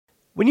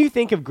When you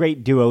think of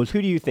great duos,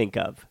 who do you think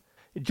of?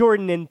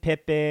 Jordan and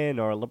Pippen,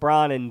 or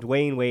LeBron and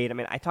Dwayne Wade? I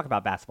mean, I talk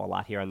about basketball a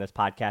lot here on this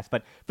podcast,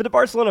 but for the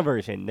Barcelona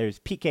version, there's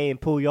Piqué and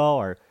Puyol,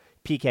 or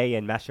Piqué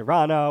and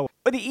Mascherano,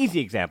 or the easy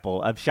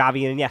example of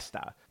Xavi and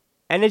Iniesta.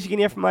 And as you can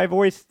hear from my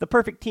voice, the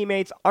perfect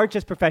teammates aren't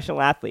just professional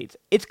athletes.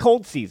 It's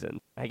cold season.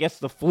 I guess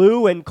the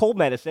flu and cold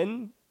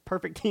medicine,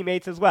 perfect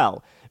teammates as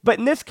well. But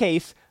in this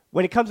case,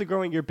 when it comes to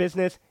growing your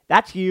business,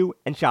 that's you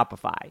and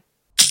Shopify.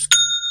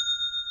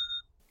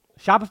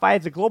 Shopify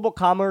is a global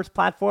commerce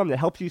platform that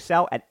helps you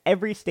sell at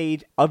every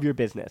stage of your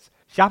business.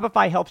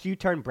 Shopify helps you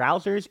turn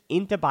browsers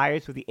into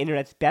buyers with the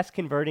internet's best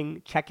converting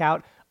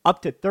checkout,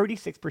 up to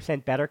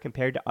 36% better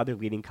compared to other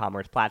leading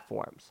commerce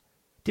platforms.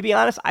 To be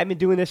honest, I've been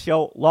doing this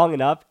show long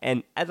enough,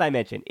 and as I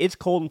mentioned, it's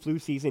cold and flu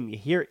season. You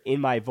hear it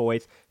in my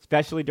voice,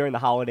 especially during the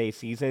holiday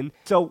season.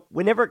 So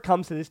whenever it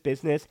comes to this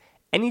business,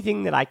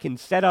 anything that I can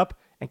set up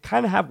and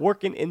kind of have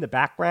working in the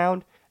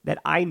background that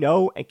I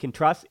know and can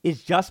trust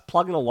is just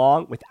plugging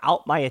along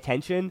without my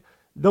attention.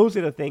 Those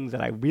are the things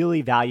that I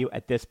really value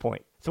at this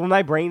point. So when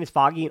my brain is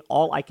foggy and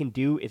all I can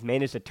do is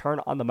manage to turn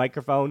on the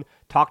microphone,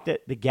 talk to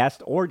the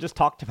guest, or just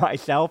talk to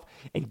myself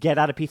and get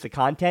out a piece of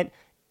content,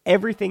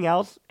 everything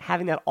else,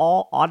 having that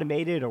all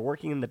automated or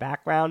working in the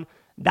background,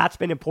 that's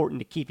been important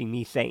to keeping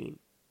me sane.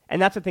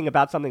 And that's the thing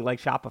about something like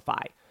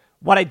Shopify.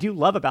 What I do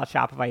love about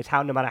Shopify is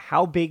how no matter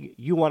how big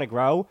you want to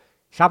grow,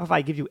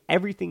 Shopify gives you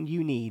everything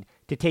you need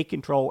to take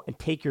control and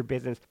take your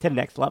business to the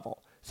next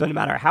level. So no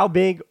matter how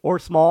big or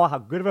small, how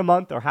good of a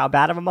month or how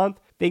bad of a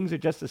month, things are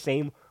just the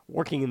same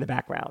working in the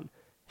background.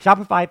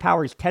 Shopify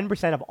powers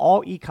 10% of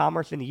all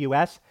e-commerce in the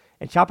US,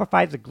 and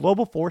Shopify is the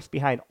global force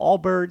behind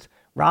Allbirds,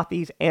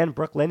 Rothy's, and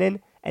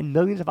Brooklinen, and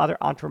millions of other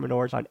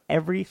entrepreneurs on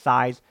every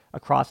size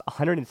across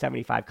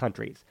 175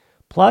 countries.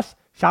 Plus,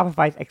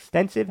 Shopify's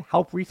extensive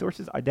help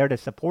resources are there to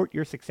support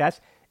your success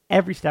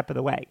every step of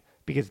the way,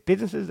 because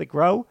businesses that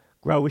grow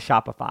with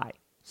Shopify.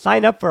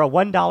 Sign up for a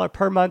 $1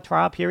 per month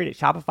trial period at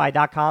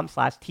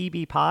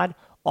shopify.com/tbpod,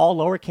 all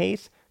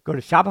lowercase. Go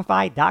to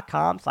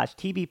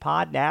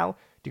shopify.com/tbpod now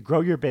to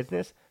grow your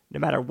business no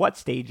matter what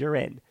stage you're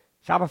in.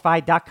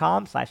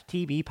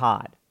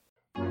 Shopify.com/tbpod.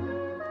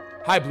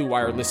 Hi, Blue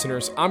Wire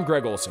listeners. I'm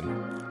Greg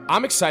Olson.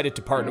 I'm excited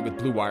to partner with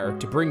Blue Wire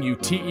to bring you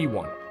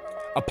TE1,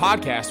 a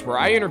podcast where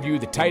I interview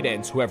the tight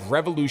ends who have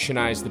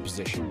revolutionized the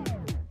position.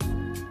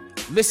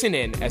 Listen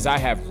in as I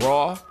have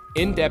raw,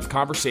 in-depth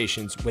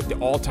conversations with the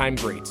all-time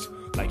greats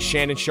like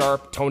Shannon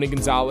Sharp, Tony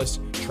Gonzalez,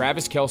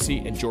 Travis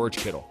Kelce, and George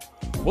Kittle.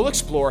 We'll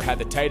explore how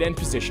the tight end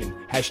position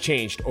has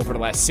changed over the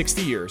last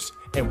 60 years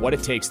and what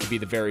it takes to be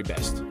the very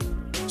best.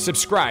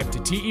 Subscribe to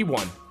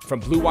TE1 from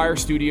Blue Wire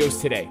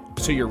Studios today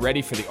so you're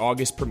ready for the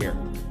August premiere.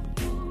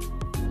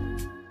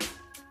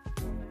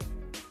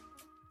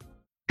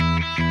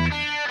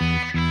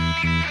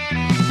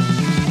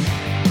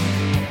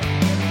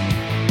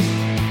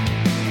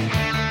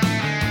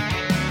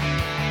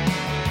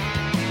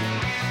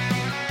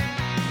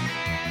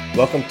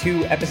 Welcome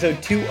to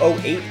episode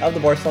 208 of the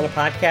Barcelona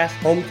Podcast,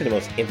 home to the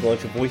most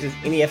influential voices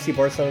in the FC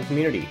Barcelona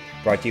community,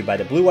 brought to you by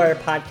the Blue Wire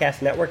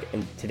Podcast Network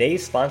and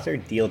today's sponsor,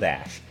 Deal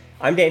Dash.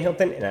 I'm Dan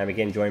Hilton, and I'm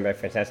again joined by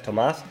Frances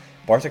Tomas,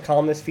 Barca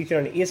columnist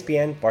featured on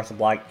ESPN, Barca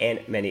blog,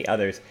 and many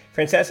others.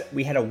 Frances,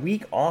 we had a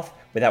week off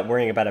without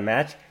worrying about a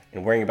match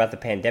and worrying about the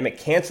pandemic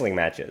canceling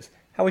matches.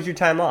 How was your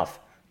time off?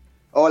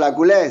 Hola,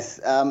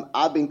 culés.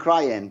 I've been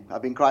crying.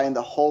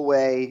 The whole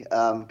way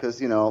because,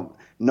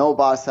 no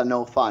Barca,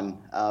 no fun.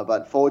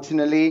 But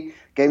fortunately,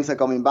 games are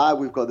coming back.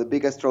 We've got the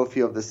biggest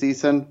trophy of the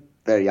season.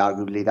 Very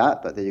arguably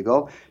that, but there you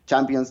go.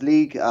 Champions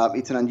League.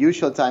 It's an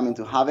unusual timing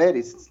to have it.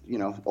 It's,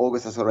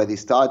 August has already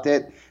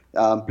started.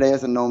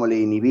 Players are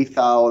normally in Ibiza,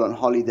 all on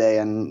holiday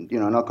and,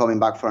 not coming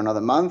back for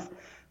another month.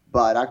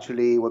 But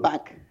actually, we're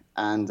back.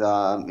 And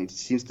it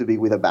seems to be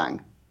with a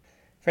bang.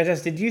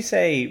 Frances, did you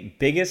say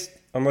biggest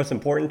or most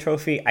important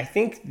trophy? I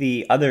think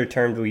the other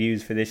term we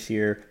use for this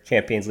year,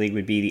 Champions League,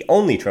 would be the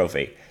only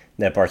trophy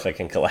that Barca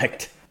can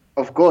collect.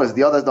 Of course,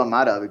 the others don't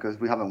matter because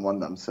we haven't won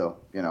them. So,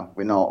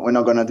 we're not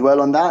going to dwell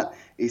on that.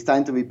 It's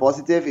time to be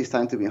positive. It's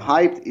time to be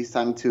hyped. It's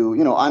time to,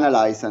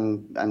 analyze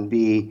and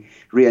be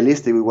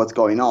realistic with what's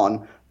going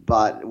on.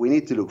 But we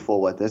need to look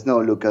forward. There's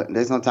no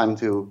time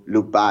to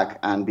look back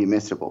and be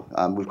miserable.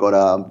 We've got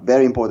a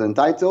very important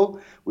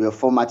title. We are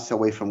 4 matches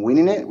away from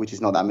winning it, which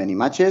is not that many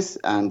matches.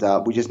 And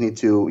we just need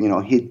to,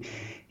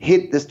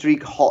 hit the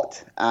streak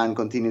hot and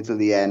continue to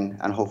the end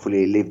and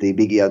hopefully leave the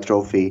Big ER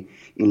trophy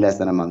in less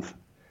than a month.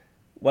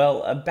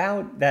 Well,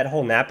 about that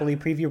whole Napoli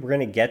preview, we're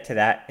going to get to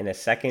that in a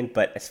second.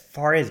 But as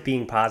far as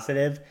being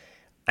positive,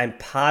 I'm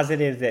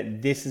positive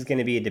that this is going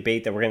to be a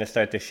debate that we're going to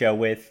start the show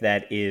with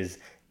that is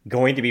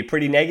going to be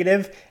pretty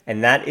negative,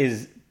 and that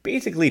is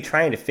basically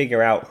trying to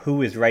figure out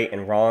who is right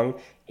and wrong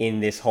in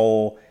this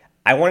whole,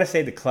 I want to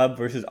say the club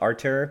versus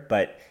Artur,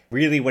 but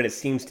really what it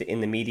seems to in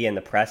the media and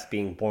the press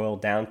being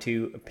boiled down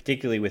to,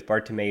 particularly with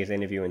Bartomeu's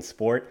interview in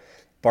Sport,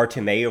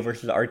 Bartomeu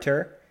versus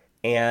Artur.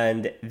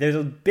 And there's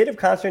a bit of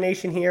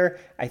consternation here.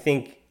 I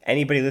think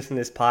anybody listening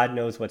to this pod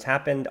knows what's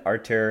happened.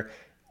 Artur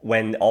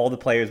when all the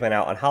players went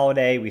out on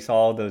holiday, we saw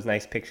all those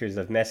nice pictures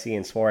of Messi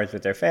and Suarez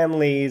with their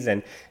families,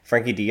 and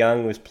Frankie de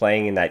Jong was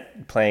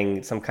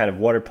playing some kind of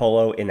water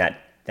polo in that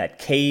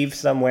cave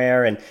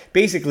somewhere. And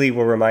basically,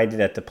 we're reminded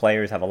that the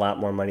players have a lot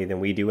more money than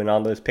we do in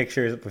all those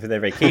pictures for their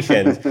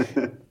vacations.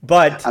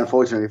 But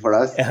unfortunately for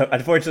us,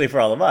 unfortunately for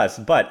all of us.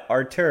 But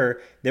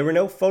Artur, there were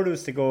no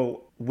photos to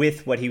go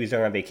with what he was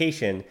doing on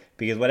vacation,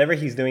 because whatever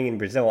he's doing in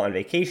Brazil on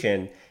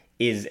vacation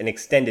is an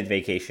extended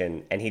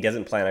vacation, and he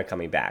doesn't plan on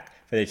coming back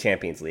for the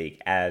Champions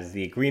League, as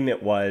the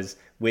agreement was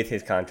with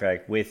his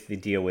contract, with the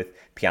deal with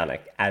Pjanic,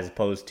 as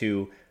opposed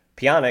to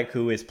Pjanic,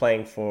 who is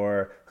playing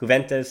for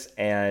Juventus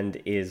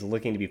and is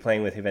looking to be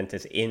playing with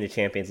Juventus in the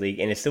Champions League,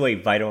 and is still a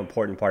vital,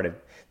 important part of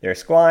their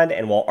squad.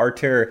 And while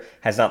Artur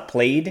has not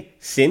played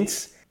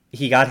since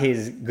he got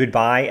his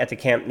goodbye at the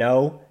Camp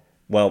Nou,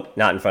 well,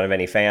 not in front of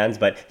any fans,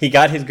 but he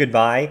got his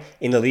goodbye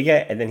in the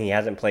Liga, and then he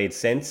hasn't played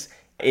since.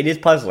 It is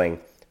puzzling.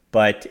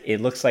 But it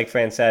looks like,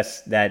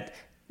 Frances, that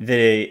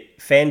the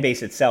fan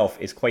base itself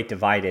is quite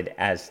divided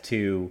as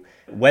to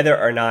whether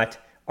or not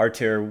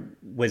Artur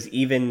was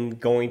even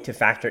going to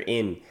factor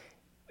in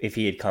if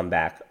he had come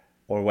back,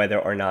 or whether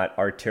or not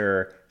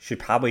Artur should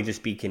probably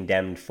just be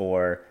condemned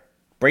for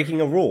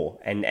breaking a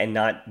rule and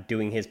not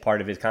doing his part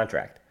of his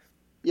contract.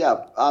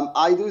 Yeah,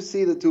 I do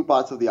see the two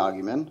parts of the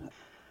argument.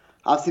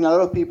 I've seen a lot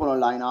of people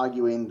online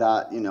arguing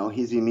that,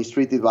 he's been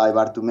mistreated by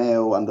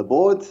Bartomeu and the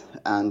board,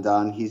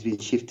 and he's been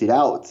shifted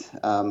out.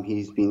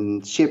 He's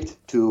been shipped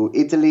to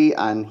Italy,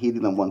 and he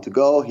didn't want to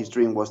go. His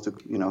dream was to,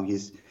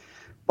 he's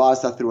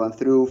Barça through and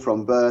through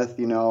from birth.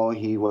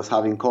 He was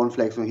having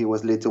conflicts when he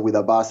was little with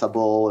a Barça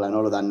ball and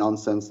all of that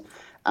nonsense.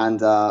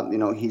 And,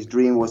 his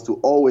dream was to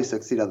always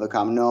succeed at the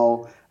Camp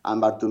Nou.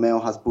 And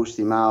Bartomeu has pushed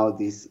him out.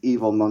 This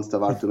evil monster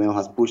Bartomeu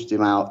has pushed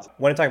him out.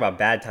 Want to talk about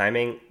bad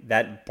timing?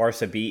 That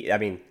Barca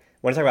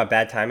want to talk about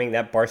bad timing?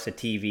 That Barca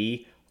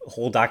TV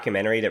whole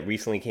documentary that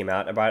recently came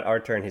out about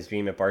Artur and his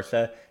dream at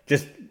Barca,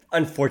 just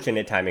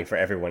unfortunate timing for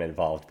everyone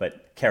involved,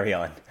 but carry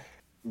on.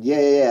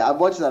 Yeah. I've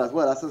watched that as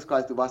well. I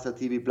subscribe to Barca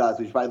TV Plus,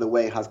 which, by the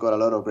way, has got a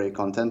lot of great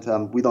content.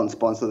 We don't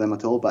sponsor them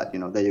at all, but,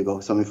 there you go.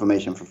 Some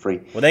information for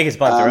free. Well, they can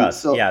sponsor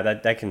us. So, yeah,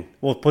 that can.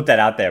 We'll put that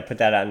out there. Put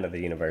that out into the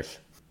universe.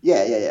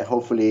 Yeah.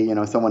 Hopefully,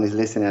 someone is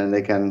listening and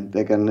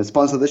they can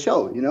sponsor the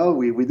show.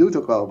 We do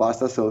talk about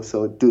Barca,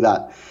 so do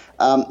that.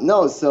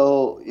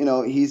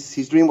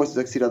 His dream was to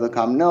succeed at the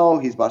Camp Nou.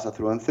 He's Barca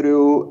through and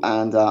through,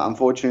 and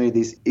unfortunately,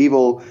 this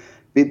evil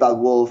big-bad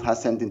wolf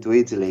has sent him to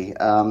Italy.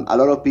 A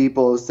lot of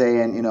people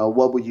saying,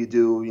 what would you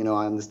do?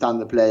 I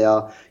understand the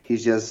player.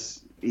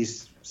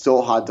 He's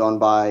so hard done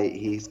by.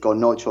 He's got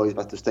no choice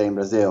but to stay in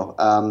Brazil.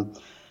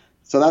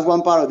 So that's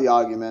one part of the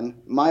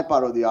argument. My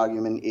part of the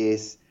argument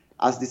is,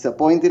 as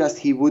disappointed as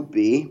he would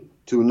be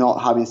to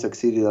not having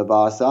succeeded at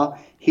Barca,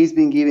 he's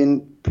been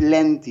given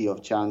plenty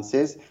of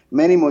chances,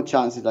 many more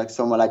chances like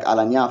someone like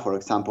Alanya, for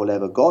example,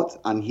 ever got,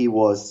 and he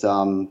was,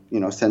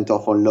 sent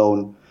off on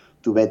loan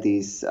to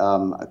Betis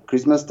at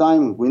Christmas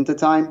time, winter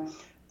time,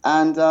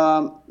 and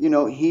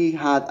he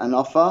had an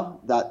offer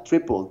that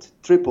tripled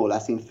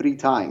as in 3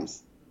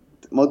 times,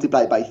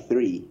 multiplied by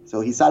 3.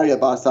 So his salary at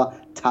Barca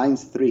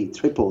times 3,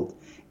 tripled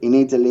in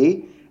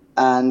Italy,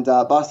 and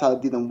Barca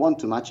didn't want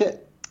to match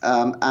it.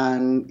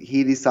 And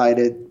he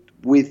decided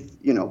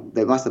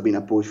there must have been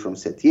a push from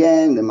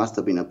Setien, there must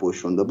have been a push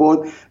from the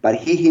board, but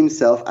he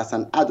himself, as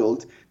an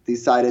adult,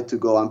 decided to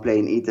go and play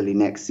in Italy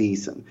next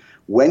season.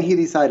 When he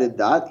decided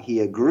that,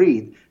 he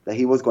agreed that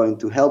he was going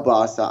to help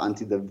Barca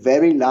until the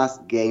very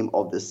last game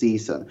of the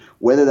season,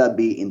 whether that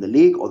be in the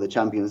league or the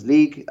Champions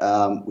League,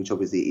 which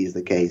obviously is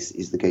the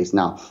case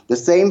now. The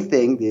same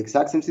thing, the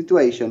exact same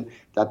situation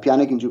that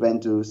Pjanic in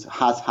Juventus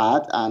has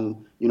had,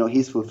 and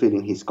he's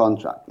fulfilling his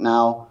contract.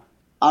 Now,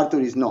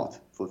 Artur is not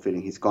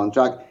fulfilling his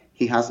contract.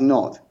 He has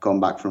not come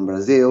back from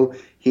Brazil.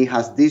 He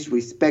has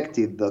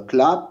disrespected the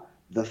club,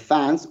 the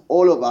fans,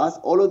 all of us,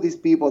 all of these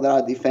people that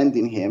are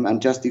defending him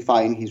and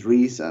justifying his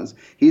reasons.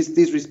 He's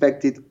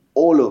disrespected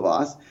all of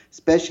us,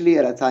 especially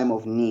at a time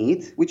of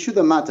need, which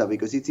shouldn't matter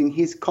because it's in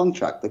his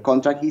contract, the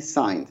contract he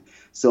signed.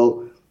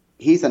 So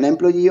he's an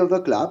employee of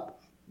the club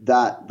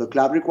that the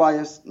club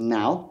requires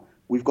now.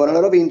 We've got a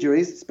lot of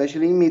injuries,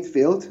 especially in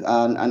midfield,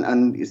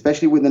 and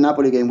especially with the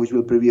Napoli game, which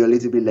we'll preview a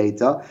little bit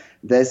later.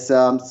 There's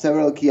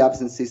several key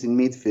absences in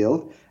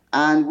midfield,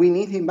 and we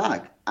need him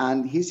back.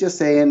 And he's just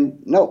saying,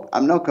 no,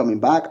 I'm not coming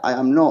back. I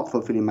am not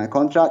fulfilling my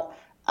contract,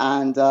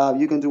 and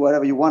you can do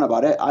whatever you want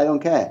about it. I don't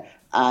care.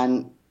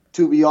 And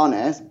to be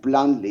honest,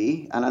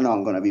 bluntly, and I know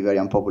I'm going to be very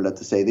unpopular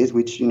to say this,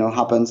 which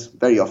happens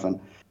very often,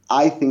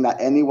 I think that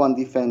anyone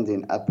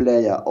defending a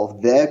player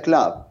of their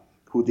club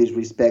who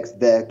disrespects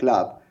their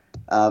club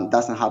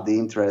doesn't have the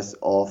interest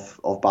of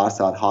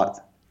Barca at heart.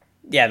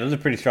 Yeah, those are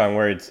pretty strong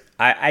words.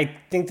 I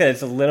think that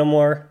it's a little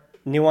more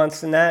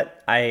nuanced than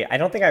that. I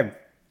don't think I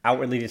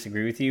outwardly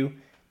disagree with you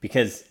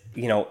because,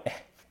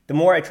 the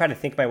more I try to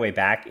think my way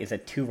back is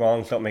that 2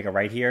 wrongs don't make a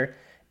right here.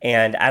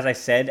 And as I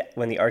said,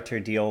 when the Artur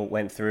deal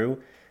went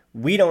through,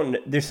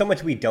 there's so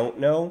much we don't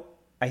know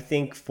I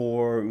think,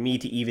 for me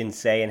to even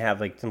say and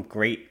have like some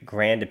great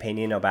grand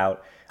opinion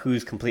about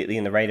who's completely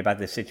in the right about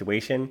this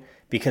situation,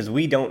 because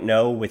we don't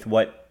know with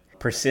what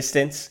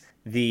persistence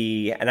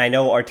and I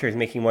know Artur is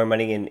making more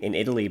money in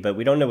Italy, but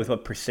we don't know with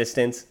what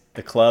persistence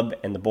the club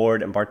and the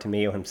board and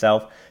Bartomeu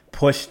himself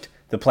pushed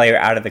the player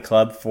out of the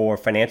club for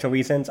financial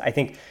reasons. I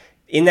think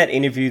in that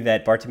interview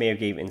that Bartomeu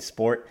gave in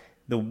Sport,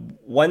 the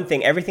one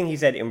thing, everything he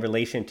said in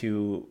relation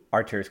to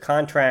Artur's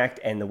contract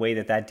and the way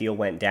that deal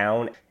went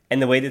down,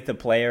 and the way that the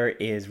player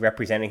is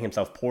representing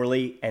himself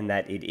poorly, and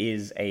that it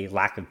is a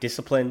lack of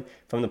discipline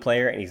from the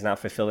player, and he's not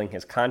fulfilling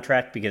his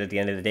contract, because at the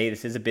end of the day,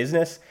 this is a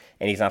business,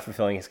 and he's not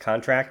fulfilling his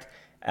contract.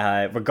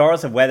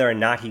 Regardless of whether or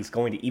not he's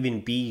going to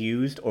even be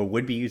used or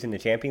would be used in the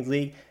Champions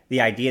League,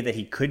 the idea that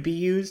he could be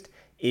used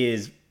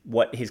is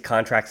what his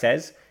contract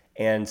says,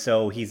 and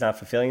so he's not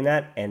fulfilling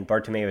that, and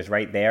Bartomeu is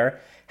right there.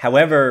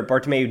 However,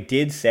 Bartomeu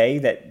did say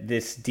that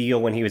this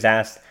deal, when he was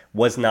asked,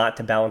 was not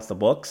to balance the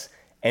books,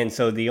 and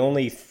so the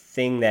only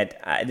thing that,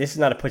 this is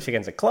not a push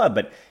against the club,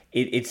 but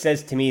it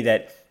says to me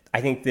that I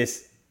think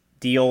this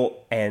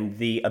deal and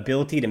the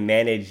ability to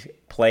manage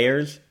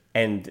players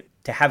and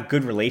to have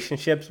good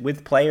relationships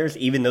with players,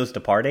 even those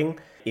departing,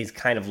 is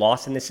kind of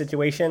lost in this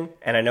situation.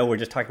 And I know we're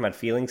just talking about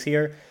feelings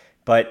here,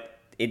 but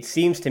it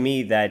seems to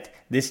me that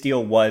this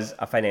deal was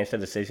a financial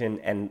decision.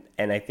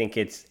 And I think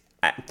it's,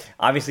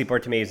 obviously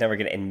Bartomeu is never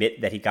going to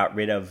admit that he got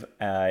rid of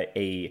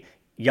a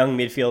young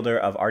midfielder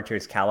of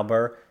Artur's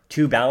caliber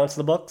to balance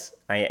the books.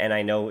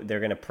 I know they're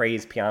going to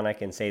praise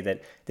Pjanic and say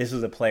that this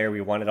was a player we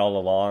wanted all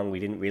along. We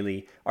didn't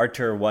really,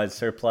 Artur was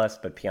surplus,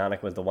 but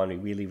Pjanic was the one we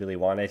really, really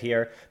wanted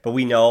here. But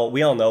we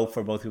all know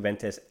for both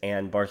Juventus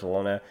and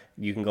Barcelona,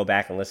 you can go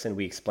back and listen,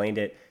 we explained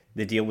it.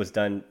 The deal was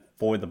done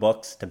for the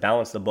books, to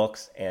balance the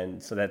books,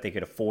 and so that they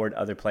could afford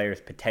other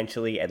players,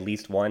 potentially at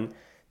least one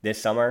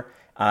this summer.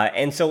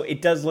 And so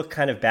it does look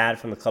kind of bad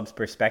from the club's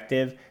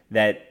perspective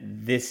that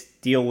this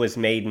deal was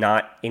made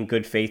not in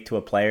good faith to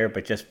a player,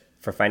 but just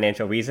for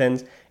financial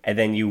reasons, and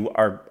then you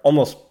are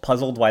almost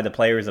puzzled why the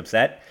player is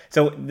upset.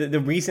 So the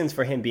reasons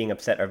for him being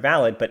upset are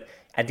valid, but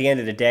at the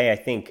end of the day, I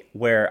think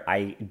where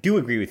I do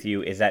agree with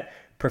you is that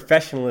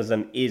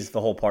professionalism is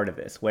the whole part of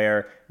this,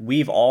 where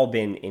we've all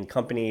been in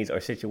companies or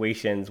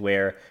situations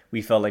where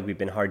we felt like we've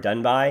been hard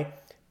done by,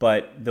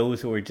 but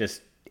those who are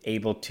just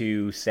able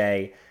to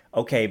say,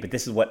 okay, but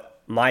this is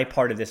what my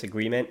part of this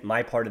agreement,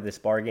 my part of this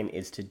bargain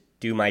is to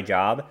do my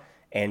job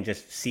and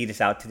just see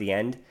this out to the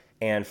end.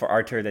 And for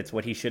Artur, that's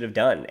what he should have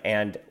done.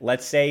 And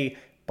let's say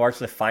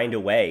Barca find a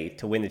way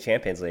to win the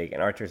Champions League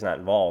and Artur's not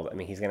involved. I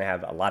mean, he's going to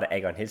have a lot of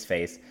egg on his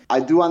face. I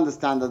do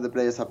understand that the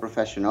players are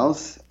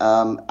professionals.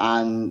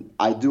 And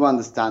I do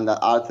understand that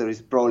Artur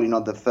is probably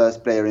not the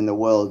first player in the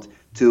world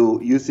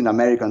to, using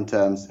American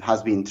terms,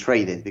 has been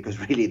traded, because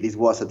really this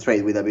was a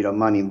trade with a bit of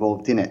money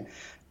involved in it.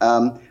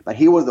 But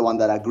he was the one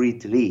that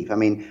agreed to leave. I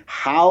mean,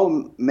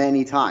 how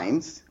many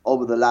times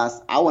over the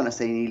last, I want to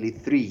say nearly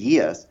 3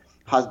 years,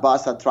 has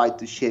Barca tried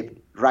to ship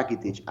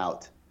Rakitic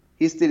out?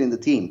 He's still in the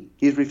team.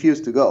 He's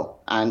refused to go.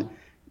 And,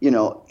 you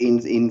know,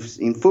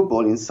 in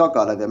football, in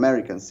soccer, like the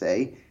Americans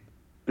say,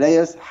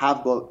 players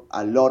have got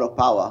a lot of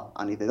power.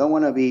 And if they don't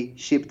want to be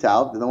shipped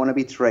out, they don't want to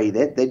be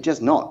traded, they're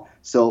just not.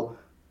 So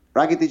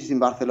Rakitic is in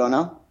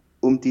Barcelona.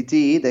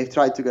 Umtiti, they've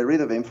tried to get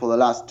rid of him for the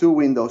last 2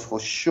 windows for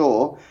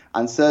sure.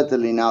 And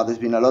certainly now there's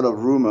been a lot of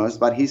rumors,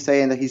 but he's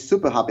saying that he's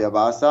super happy at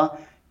Barca,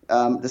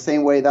 the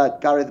same way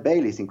that Gareth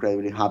Bale is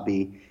incredibly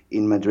happy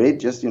in Madrid,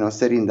 just, you know,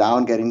 sitting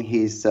down, getting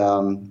his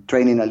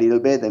training a little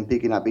bit and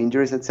picking up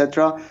injuries,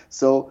 etc.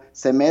 So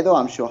Semedo,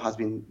 I'm sure, has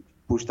been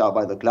pushed out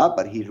by the club,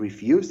 but he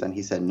refused and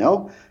he said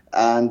no.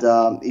 And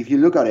if you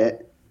look at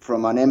it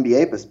from an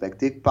NBA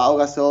perspective, Pau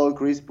Gasol,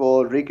 Chris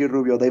Paul, Ricky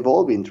Rubio, they've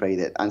all been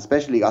traded. And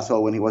especially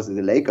Gasol, when he was in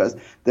the Lakers,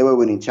 they were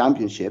winning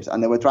championships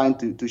and they were trying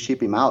to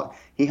ship him out.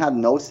 He had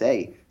no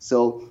say.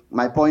 So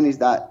my point is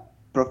that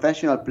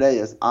professional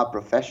players are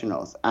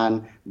professionals,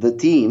 and the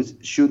teams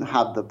should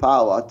have the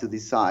power to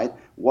decide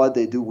what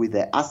they do with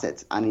their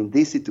assets. And in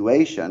this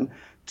situation,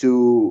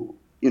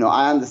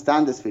 I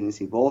understand there's feelings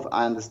involved.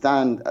 I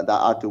understand that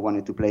Artur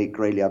wanted to play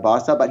greatly at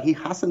Barca, but he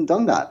hasn't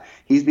done that.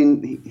 He's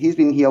been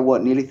here,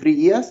 nearly 3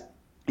 years?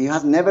 He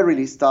has never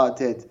really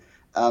started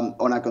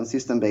on a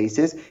consistent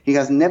basis. He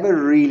has never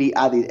really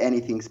added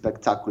anything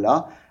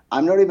spectacular.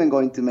 I'm not even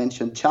going to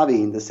mention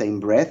Xavi in the same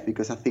breath,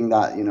 because I think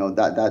that, you know,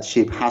 that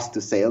ship has to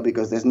sail,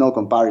 because there's no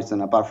comparison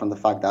apart from the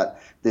fact that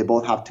they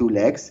both have 2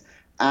 legs.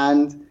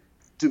 And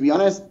to be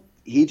honest,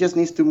 he just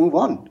needs to move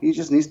on.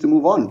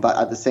 But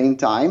at the same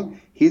time,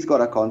 he's got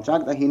a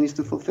contract that he needs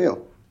to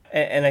fulfill.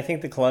 And I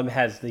think the club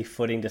has the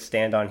footing to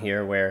stand on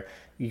here, where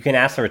you can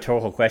ask the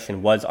rhetorical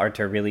question, was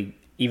Artur really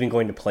even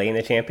going to play in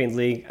the Champions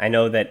League? I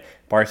know that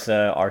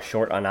Barca are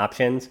short on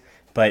options,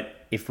 but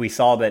if we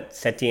saw that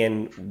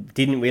Setien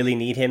didn't really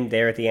need him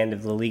there at the end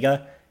of the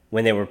Liga,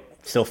 when they were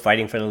still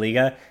fighting for the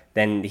Liga,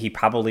 then he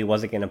probably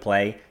wasn't going to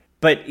play.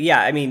 But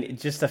yeah, I mean,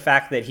 just the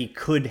fact that he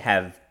could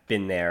have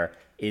been there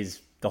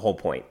is the whole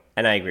point.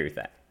 And I agree with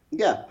that.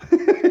 Yeah.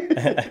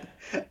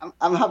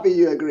 I'm happy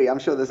you agree. I'm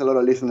sure there's a lot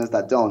of listeners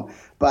that don't.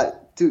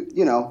 But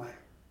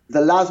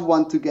the last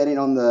one to get in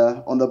on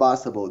the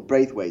Barça boat,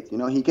 Braithwaite.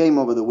 He came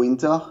over the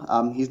winter.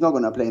 He's not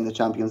going to play in the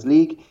Champions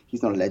League.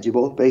 He's not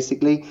eligible,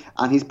 basically,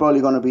 and he's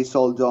probably going to be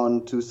sold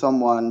on to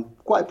someone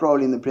quite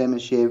probably in the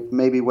Premiership,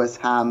 maybe West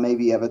Ham,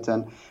 maybe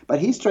Everton. But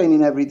he's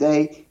training every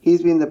day.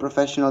 He's been the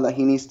professional that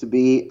he needs to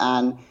be,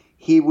 and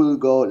he will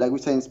go, like we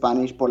say in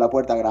Spanish, por la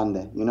puerta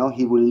grande.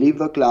 He will leave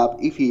the club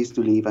if he is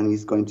to leave, and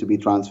he's going to be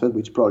transferred,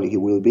 which probably he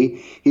will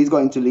be. He's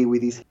going to leave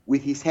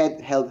with his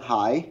head held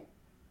high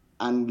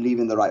and leave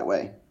in the right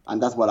way.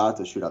 And that's what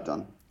Arthur should have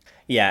done.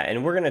 Yeah,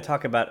 and we're going to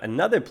talk about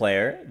another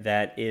player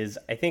that is,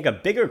 I think, a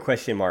bigger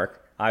question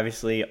mark.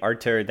 Obviously,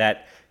 Arthur,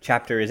 that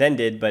chapter is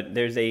ended, but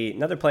there's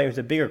another player who's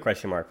a bigger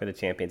question mark for the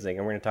Champions League,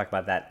 and we're going to talk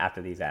about that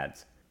after these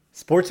ads.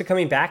 Sports are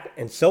coming back,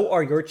 and so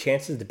are your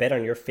chances to bet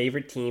on your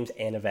favorite teams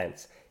and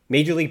events.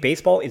 Major League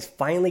Baseball is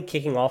finally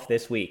kicking off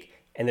this week,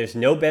 and there's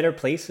no better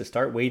place to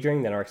start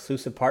wagering than our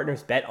exclusive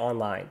partners, Bet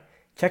Online.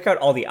 Check out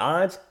all the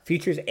odds,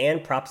 features,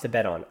 and props to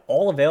bet on,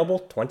 all available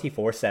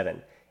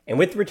 24/7. And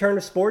with the return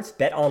of sports,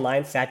 Bet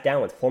Online sat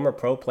down with former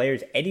pro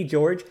players Eddie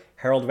George,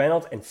 Harold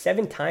Reynolds, and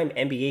 7-time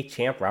NBA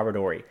champ Robert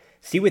Horry.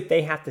 See what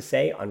they have to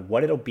say on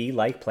what it'll be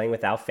like playing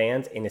without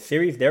fans in a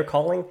series they're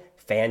calling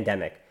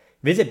Fandemic.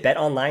 Visit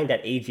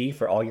betonline.ag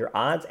for all your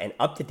odds and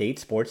up-to-date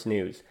sports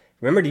news.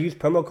 Remember to use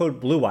promo code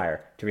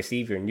BLUEWIRE to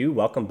receive your new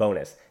welcome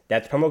bonus.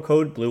 That's promo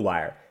code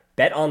BLUEWIRE.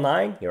 Bet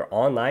Online, your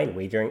online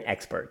wagering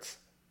experts.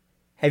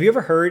 Have you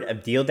ever heard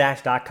of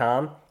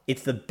DealDash.com?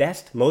 It's the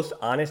best, most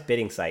honest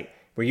bidding site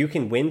where you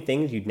can win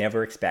things you'd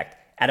never expect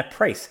at a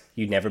price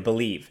you'd never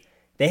believe.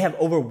 They have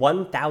over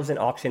 1,000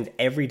 auctions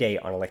every day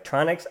on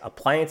electronics,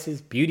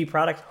 appliances, beauty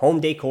products, home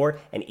decor,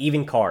 and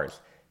even cars.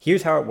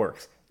 Here's how it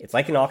works. It's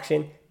like an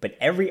auction, but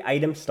every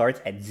item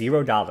starts at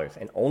 $0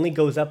 and only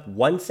goes up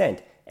 1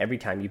 cent every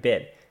time you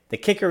bid. The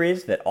kicker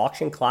is that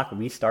auction clock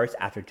restarts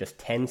after just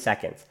 10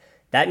 seconds.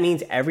 That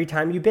means every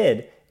time you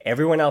bid,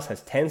 everyone else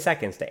has 10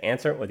 seconds to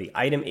answer or the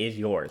item is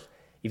yours.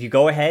 If you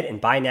go ahead and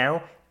buy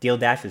now,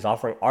 DealDash is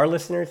offering our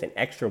listeners an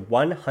extra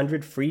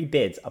 100 free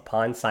bids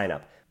upon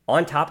sign-up,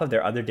 on top of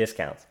their other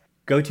discounts.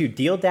 Go to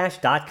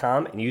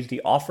DealDash.com and use the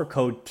offer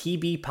code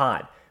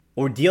TBPOD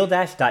or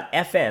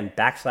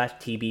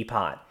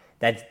DealDash.fm/TBPOD.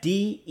 That's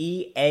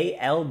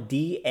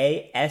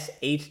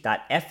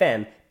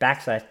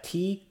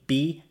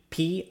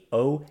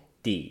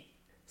DEALDASH.fm/TBPOD.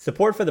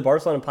 Support for the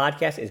Barcelona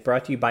podcast is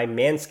brought to you by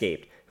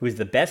Manscaped, who is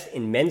the best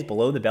in men's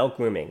below-the-belt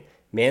grooming.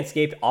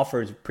 Manscaped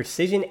offers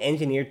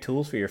precision-engineered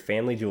tools for your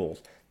family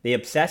jewels. They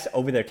obsess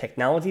over their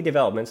technology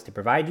developments to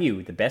provide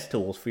you the best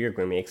tools for your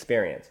grooming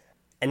experience.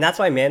 And that's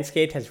why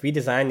Manscaped has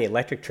redesigned the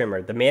electric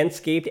trimmer. The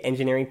Manscaped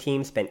engineering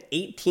team spent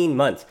 18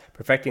 months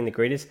perfecting the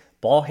greatest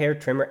ball hair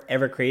trimmer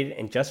ever created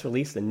and just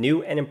released the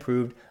new and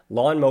improved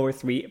Lawnmower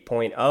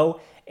 3.0.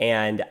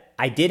 And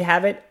I did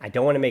have it. I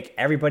don't want to make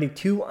everybody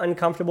too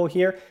uncomfortable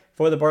here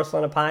for the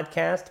Barcelona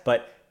podcast,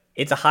 but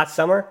it's a hot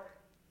summer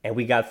and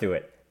we got through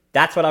it.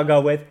 That's what I'll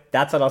go with.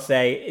 That's what I'll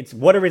say. It's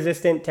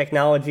water-resistant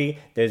technology.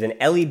 There's an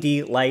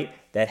LED light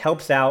that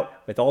helps out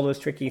with all those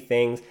tricky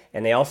things.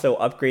 And they also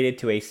upgraded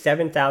to a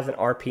 7,000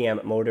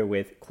 RPM motor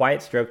with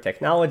quiet stroke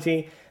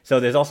technology. So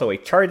there's also a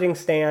charging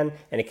stand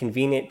and a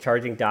convenient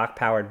charging dock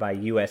powered by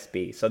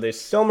USB. So there's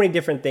so many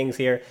different things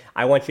here.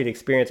 I want you to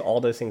experience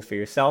all those things for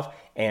yourself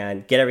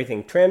and get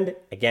everything trimmed.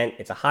 Again,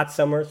 it's a hot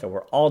summer, so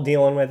we're all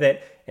dealing with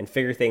it and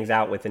figure things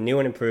out with the new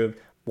and improved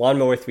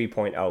Lawnmower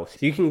 3.0. So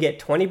you can get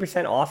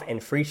 20% off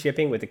and free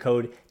shipping with the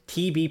code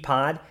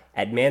TBPOD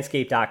at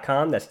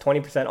manscaped.com. That's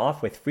 20%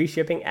 off with free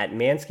shipping at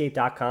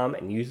manscaped.com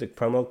and use the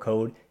promo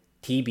code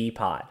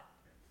TBPOD.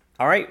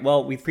 All right,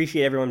 well, we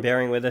appreciate everyone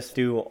bearing with us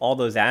through all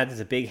those ads.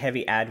 It's a big,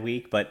 heavy ad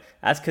week, but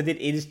that's because it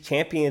is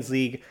Champions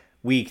League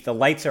week. The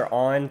lights are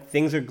on,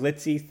 things are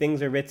glitzy,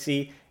 things are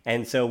ritzy,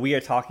 and so we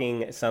are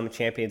talking some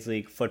Champions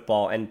League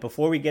football. And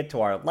before we get to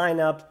our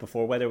lineups,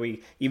 before whether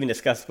we even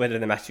discuss whether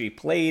the match should be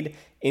played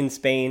in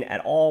Spain at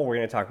all, we're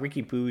going to talk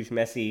Ricky Puig,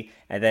 Messi,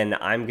 and then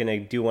I'm going to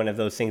do one of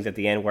those things at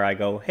the end where I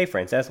go, hey,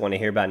 Frances, want to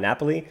hear about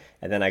Napoli?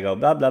 And then I go,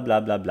 blah, blah, blah,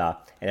 blah, blah,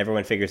 and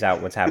everyone figures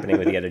out what's happening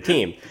with the other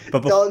team.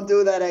 But don't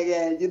do that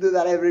again. You do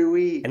that every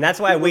week. And that's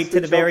why I wait to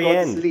the very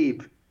end.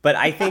 Sleep. But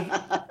I think,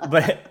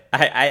 we're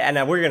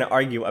going to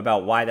argue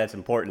about why that's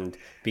important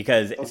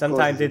because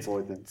sometimes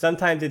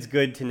it's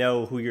good to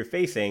know who you're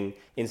facing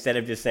instead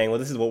of just saying, well,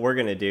 this is what we're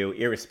going to do,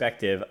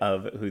 irrespective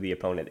of who the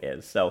opponent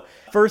is. So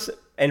first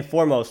and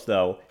foremost,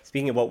 though,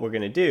 speaking of what we're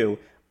going to do,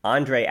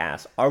 Andre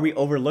asks, are we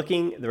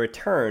overlooking the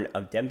return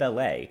of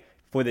Dembélé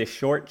for this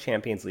short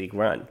Champions League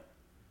run?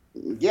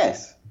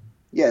 Yes,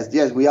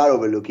 we are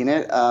overlooking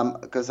it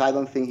because I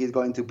don't think he's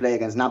going to play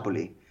against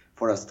Napoli.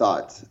 For a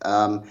start.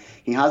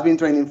 He has been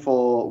training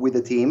with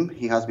the team.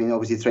 He has been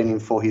obviously training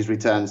for his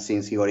return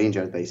since he got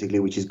injured, basically,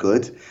 which is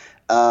good.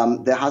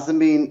 There hasn't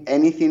been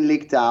anything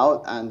leaked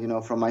out,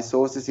 and from my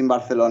sources in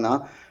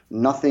Barcelona,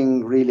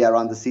 nothing really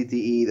around the city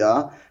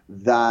either,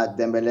 that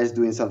Dembélé is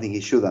doing something he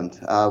shouldn't,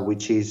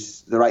 which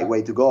is the right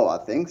way to go, I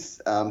think.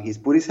 He's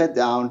put his head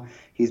down.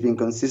 He's been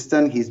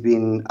consistent. He's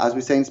been, as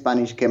we say in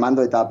Spanish,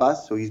 quemando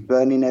etapas, so he's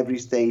burning every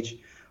stage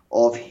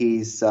of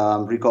his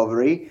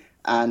recovery.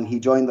 and he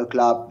joined the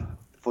club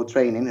for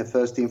training, the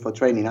first team for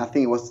training. I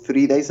think it was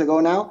 3 days ago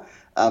now.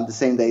 The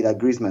same day that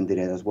Griezmann did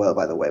it as well,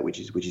 by the way, which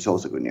is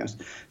also good news.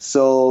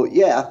 So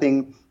yeah, I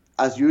think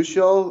as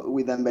usual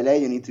with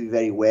Dembélé, you need to be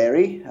very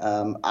wary.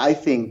 I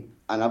think,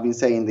 and I've been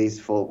saying this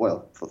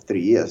for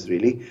 3 years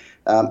really.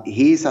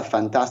 He's a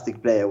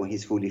fantastic player when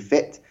he's fully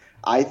fit.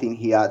 I think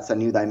he adds a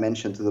new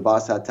dimension to the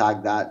Barca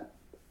attack that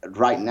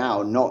right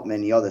now not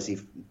many others,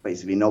 if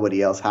basically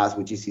nobody else has,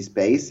 which is his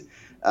pace.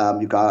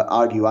 You can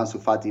argue Ansu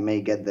Fati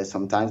may get there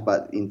sometimes,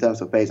 but in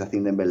terms of pace, I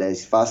think Dembélé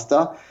is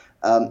faster.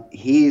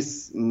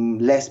 He's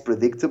less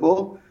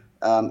predictable.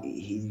 I don't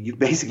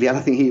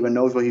think he even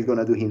knows what he's going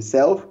to do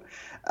himself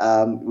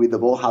with the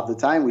ball half the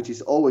time, which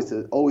is always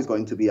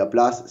going to be a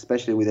plus,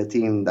 especially with a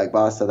team like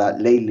Barca that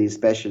lately,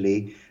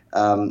 especially,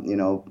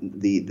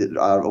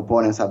 our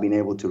opponents have been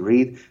able to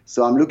read.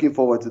 So I'm looking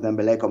forward to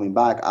Dembélé coming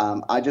back.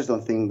 I just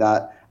don't think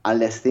that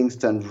unless things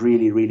turn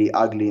really, really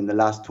ugly in the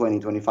last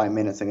 20-25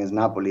 minutes against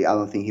Napoli, I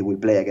don't think he will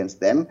play against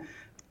them.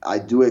 I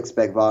do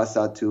expect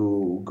Barca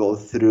to go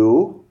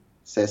through,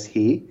 says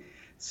he.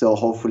 So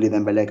hopefully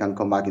Dembélé can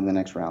come back in the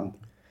next round.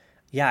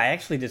 Yeah, I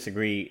actually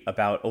disagree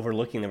about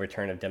overlooking the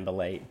return of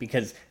Dembélé,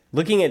 because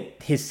looking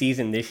at his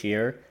season this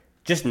year,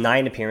 just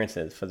 9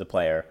 appearances for the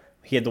player.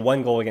 He had the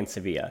 1 goal against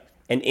Sevilla.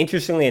 And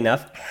interestingly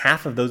enough,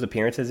 half of those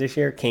appearances this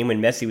year came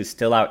when Messi was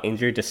still out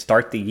injured to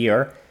start the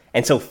year.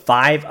 And so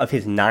 5 of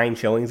his 9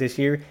 showings this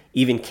year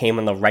even came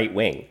on the right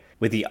wing,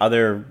 with the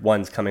other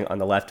ones coming on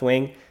the left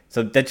wing.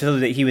 So that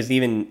shows that he was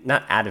even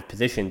not out of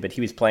position, but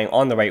he was playing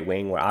on the right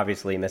wing, where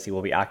obviously Messi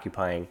will be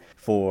occupying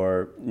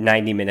for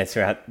 90 minutes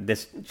throughout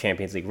this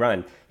Champions League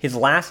run. His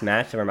last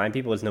match, to remind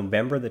people, was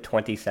November the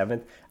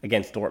 27th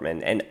against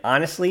Dortmund. And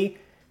honestly,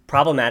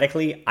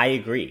 problematically, I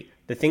agree.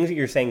 The things that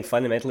you're saying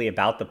fundamentally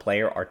about the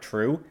player are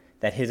true,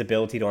 that his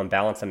ability to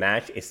unbalance a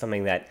match is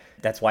something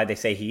that's why they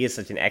say he is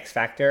such an X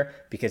factor,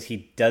 because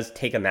he does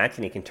take a match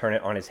and he can turn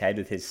it on his head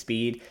with his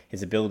speed,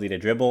 his ability to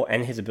dribble,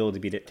 and his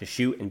ability to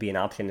shoot and be an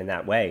option in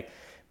that way.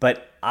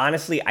 But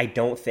honestly, I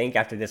don't think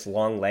after this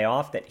long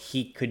layoff that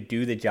he could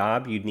do the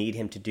job you'd need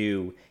him to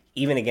do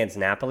even against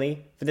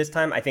Napoli for this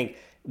time. I think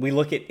we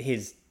look at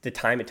the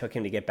time it took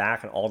him to get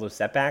back and all those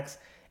setbacks,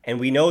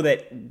 and we know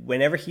that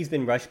whenever he's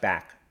been rushed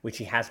back, which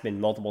he has been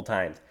multiple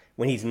times,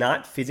 when he's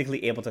not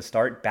physically able to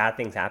start, bad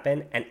things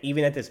happen. And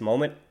even at this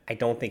moment, I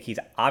don't think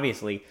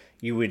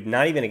you would,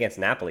 not even against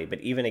Napoli,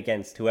 but even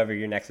against whoever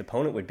your next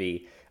opponent would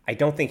be, I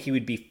don't think he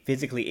would be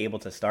physically able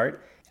to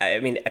start. I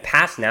mean,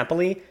 past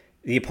Napoli,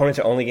 the opponents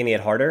are only going to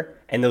get harder,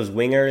 and those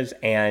wingers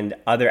and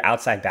other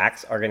outside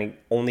backs are going to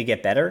only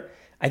get better.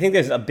 I think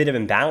there's a bit of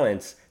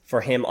imbalance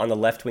for him on the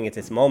left wing at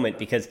this moment,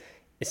 because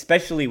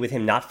especially with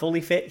him not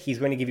fully fit, he's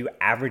going to give you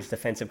average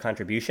defensive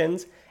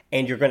contributions.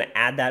 And you're going to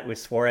add that with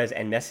Suarez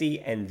and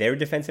Messi and their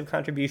defensive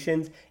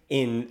contributions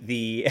in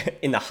the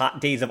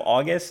hot days of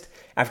August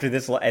after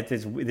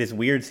this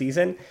weird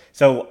season.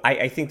 So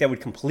I think that would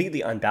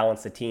completely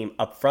unbalance the team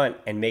up front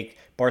and make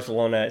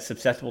Barcelona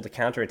susceptible to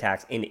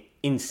counterattacks in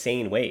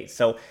insane ways.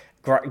 So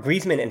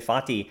Griezmann and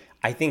Fati,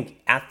 I think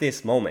at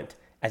this moment,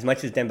 as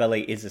much as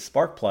Dembélé is a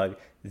spark plug,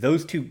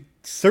 those two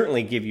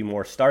certainly give you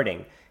more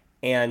starting.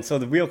 And so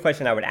the real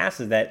question I would ask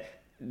is that,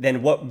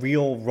 then what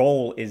real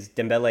role is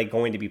Dembélé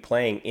going to be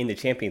playing in the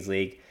Champions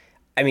League?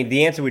 I mean,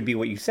 the answer would be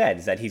what you said,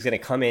 is that he's going to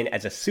come in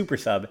as a super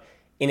sub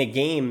in a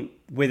game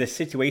where the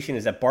situation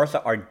is that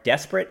Barca are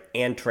desperate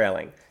and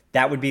trailing.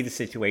 That would be the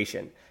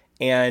situation.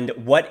 And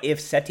what if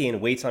Setien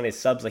waits on his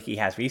subs like he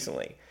has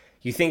recently?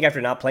 You think after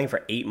not playing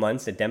for 8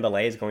 months that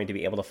Dembélé is going to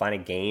be able to find a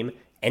game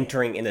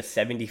entering in the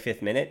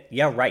 75th minute?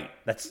 Yeah, right.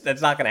 That's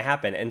not going to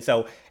happen. And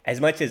so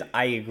as much as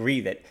I agree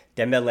that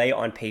Dembélé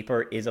on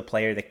paper is a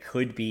player that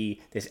could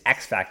be this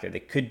X factor,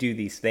 that could do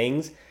these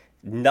things,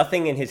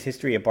 nothing in his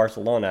history at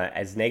Barcelona,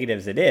 as negative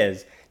as it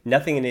is,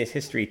 nothing in his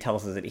history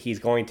tells us that he's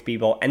going to be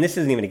able, and this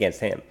isn't even against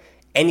him,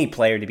 any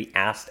player to be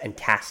asked and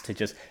tasked to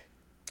just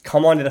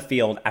come onto the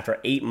field after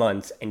 8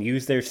 months and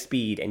use their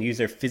speed and use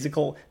their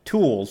physical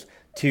tools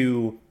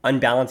to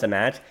unbalance a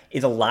match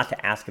is a lot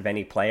to ask of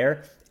any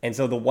player. And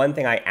so the one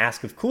thing I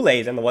ask of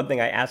Kool-Aids and the one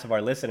thing I ask of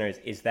our listeners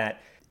is that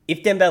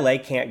if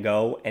Dembélé can't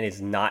go and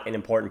is not an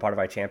important part of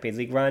our Champions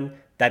League run,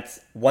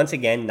 that's once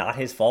again not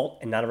his fault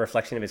and not a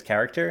reflection of his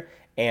character.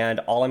 And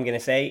all I'm going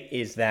to say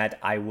is that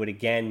I would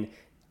again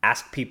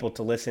ask people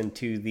to listen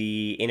to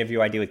the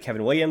interview I did with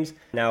Kevin Williams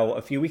now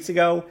a few weeks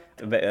ago,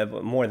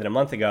 more than a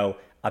month ago,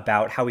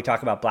 about how we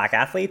talk about black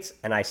athletes.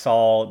 And I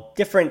saw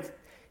different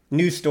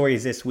news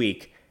stories this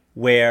week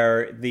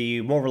where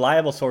the more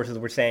reliable sources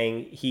were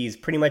saying he's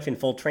pretty much in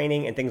full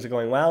training and things are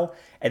going well.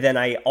 And then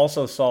I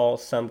also saw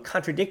some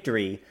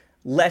contradictory,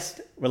 less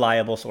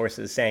reliable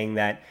sources saying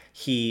that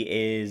he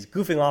is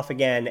goofing off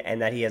again and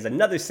that he has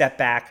another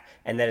setback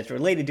and that it's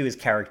related to his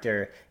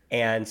character.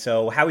 And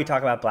so how we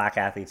talk about black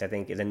athletes, I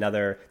think, is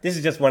this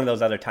is just one of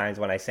those other times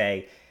when I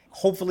say,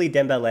 hopefully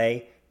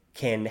Dembélé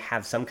can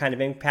have some kind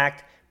of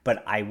impact,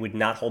 but I would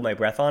not hold my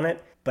breath on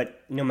it.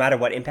 But no matter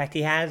what impact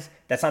he has,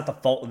 that's not the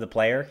fault of the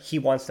player. He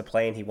wants to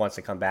play and he wants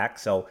to come back.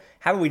 So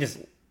how about we just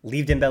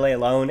leave Dembélé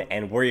alone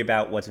and worry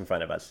about what's in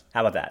front of us.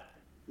 How about that?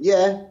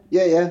 Yeah.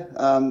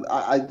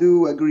 I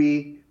do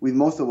agree with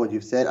most of what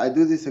you've said. I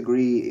do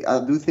disagree.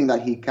 I do think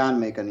that he can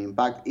make an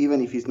impact,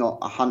 even if he's not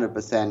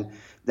 100%.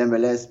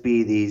 Dembele's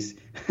speed is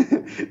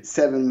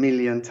 7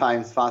 million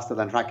times faster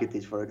than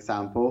Rakitic, for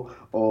example,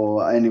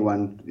 or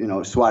anyone,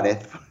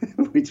 Suarez,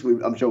 which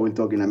I'm sure we'll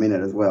talk in a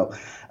minute as well.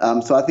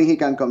 So I think he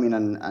can come in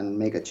and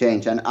make a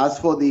change. And as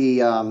for the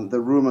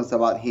rumors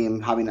about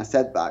him having a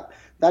setback,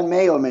 that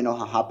may or may not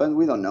have happened.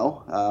 We don't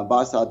know.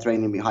 Barca are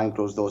training behind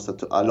closed doors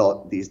a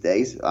lot these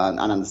days, and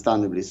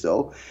understandably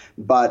so.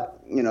 But,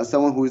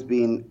 someone who's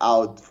been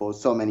out for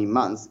so many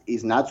months,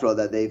 is natural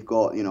that they've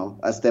got,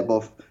 a step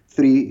of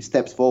 3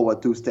 steps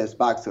forward, 2 steps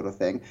back sort of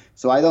thing.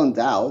 So I don't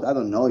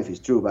know if it's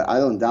true, but I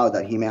don't doubt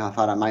that he may have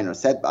had a minor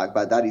setback,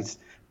 but that is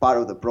part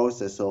of the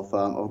process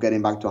of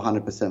getting back to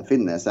 100%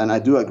 fitness. And I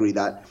do agree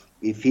that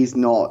if he's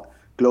not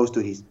close to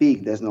his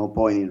peak, there's no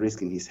point in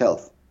risking his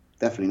health.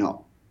 Definitely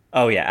not.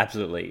 Oh, yeah,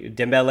 absolutely.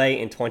 Dembélé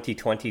in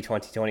 2020,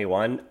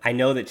 2021, I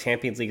know that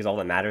Champions League is all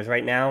that matters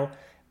right now,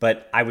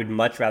 but I would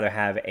much rather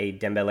have a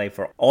Dembélé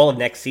for all of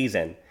next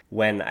season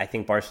when I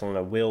think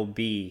Barcelona will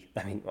be,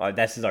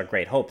 this is our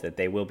great hope, that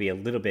they will be a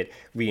little bit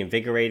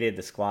reinvigorated.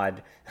 The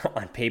squad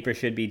on paper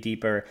should be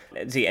deeper.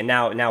 See, and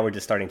now we're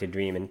just starting to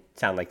dream and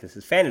sound like this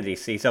is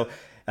fantasy.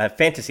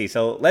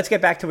 So let's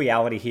get back to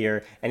reality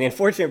here. And the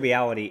unfortunate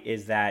reality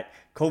is that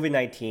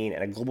COVID-19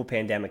 and a global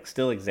pandemic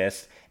still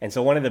exists. And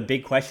so one of the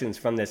big questions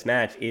from this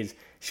match is,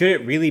 should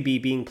it really be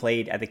being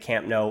played at the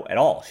Camp Nou at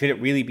all? Should it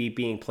really be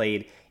being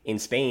played in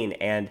Spain?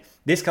 And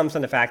this comes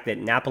from the fact that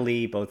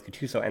Napoli, both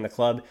Gattuso and the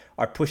club,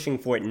 are pushing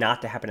for it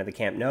not to happen at the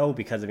Camp Nou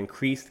because of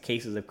increased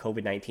cases of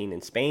COVID-19 in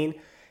Spain.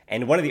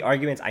 And one of the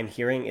arguments I'm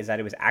hearing is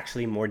that it was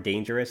actually more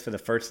dangerous for the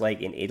first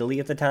leg in Italy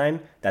at the time.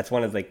 That's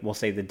one of, we'll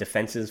say, the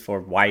defenses for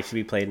why it should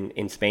be played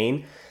in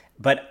Spain.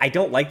 But I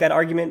don't like that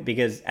argument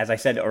because, as I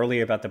said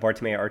earlier about the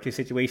Bartomeu Arthur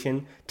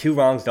situation, 2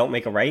 wrongs don't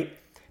make a right.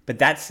 But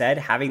that said,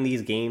 having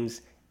these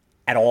games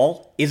at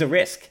all is a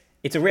risk.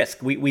 It's a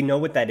risk. We know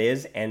what that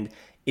is, and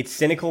it's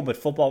cynical, but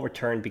football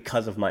returned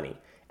because of money.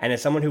 And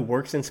as someone who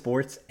works in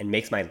sports and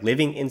makes my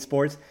living in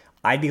sports,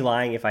 I'd be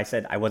lying if I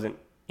said I wasn't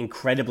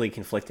incredibly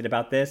conflicted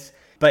about this.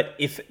 But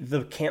if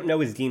the Camp Nou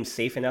is deemed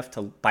safe enough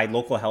by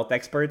local health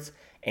experts,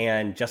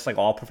 and just like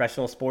all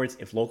professional sports,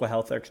 if local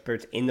health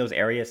experts in those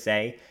areas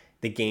say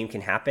the game can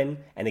happen,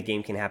 and the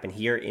game can happen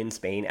here in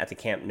Spain at the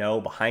Camp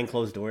Nou behind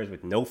closed doors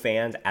with no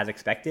fans as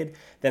expected,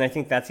 then I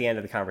think that's the end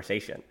of the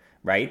conversation,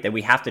 right? That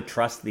we have to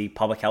trust the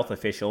public health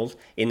officials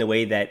in the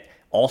way that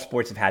all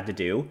sports have had to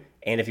do.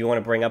 And if you want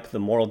to bring up the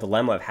moral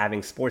dilemma of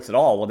having sports at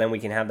all, well, then we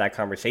can have that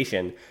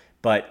conversation.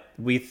 But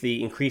with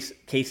the increased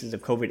cases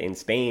of COVID in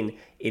Spain,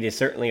 it is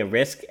certainly a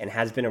risk and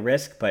has been a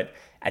risk. But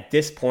at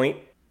this point,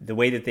 the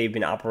way that they've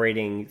been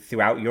operating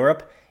throughout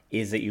Europe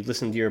is that you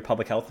listen to your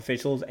public health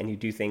officials and you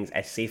do things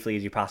as safely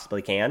as you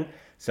possibly can.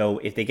 So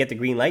if they get the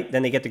green light,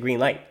 then they get the green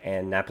light.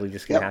 And Napoli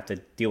just going to have to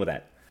deal with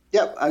that.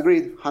 Yep,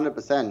 agreed,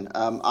 100%.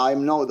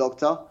 I'm no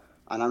doctor,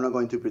 and I'm not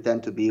going to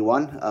pretend to be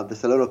one.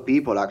 There's a lot of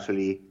people,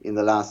 actually, in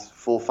the last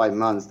 4 or 5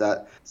 months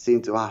that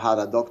seem to have had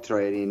a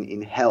doctorate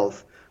in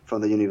health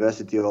from the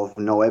University of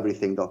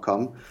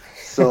KnowEverything.com.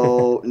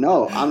 So,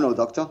 no, I'm no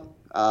doctor.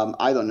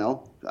 I don't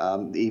know.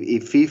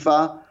 If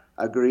FIFA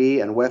agree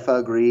and UEFA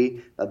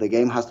agree that the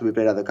game has to be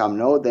played at the Camp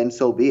Nou, then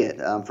so be it.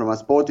 From a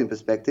sporting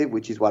perspective,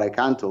 which is what I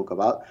can talk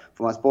about,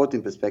 from a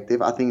sporting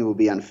perspective, I think it would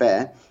be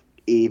unfair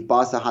if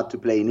Barca had to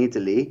play in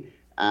Italy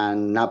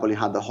and Napoli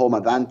had the home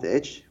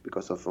advantage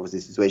because of the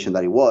situation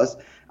that it was,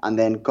 and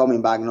then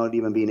coming back not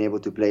even being able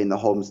to play in the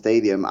home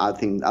stadium, I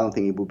don't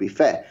think it would be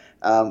fair.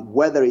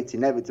 Whether it's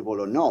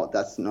inevitable or not,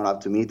 that's not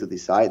up to me to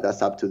decide.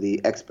 That's up to the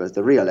experts,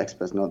 the real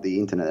experts, not the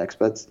internet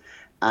experts.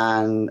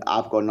 And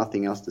I've got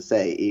nothing else to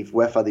say. If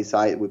UEFA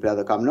decide we play at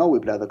the Camp Nou, we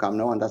play at the Camp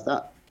Nou, and that's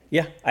that.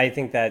 Yeah, I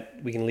think that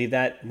we can leave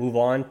that, move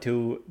on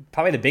to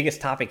probably the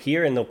biggest topic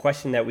here, and the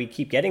question that we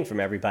keep getting from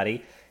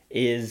everybody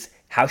is,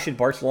 how should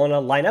Barcelona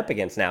line up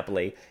against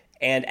Napoli?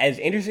 And as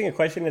interesting a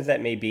question as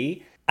that may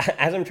be,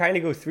 as I'm trying to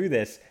go through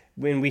this,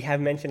 when we have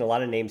mentioned a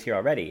lot of names here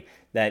already,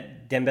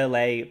 that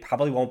Dembélé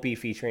probably won't be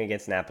featuring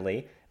against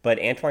Napoli, but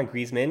Antoine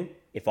Griezmann,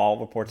 if all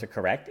reports are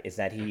correct, is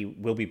that he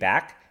will be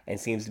back and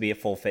seems to be at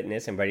full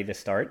fitness and ready to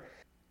start.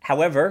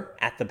 However,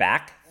 at the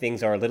back,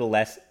 things are a little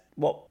less,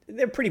 well,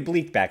 they're pretty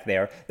bleak back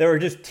there. There are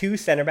just 2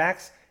 center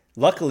backs.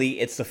 Luckily,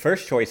 it's the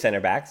first choice center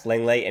backs,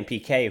 Lenglet and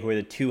Piqué, who are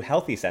the 2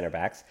 healthy center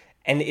backs.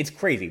 And it's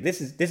crazy. This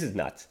is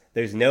nuts.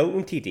 There's no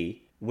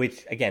Umtiti,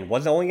 which, again,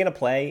 was only going to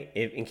play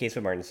in case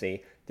of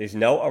emergency. There's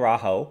no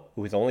Araujo,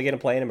 who is only going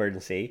to play in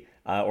emergency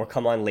or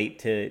come on late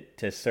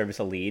to service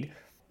a lead.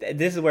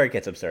 This is where it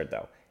gets absurd,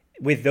 though.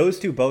 With those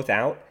 2 both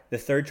out, the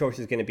third choice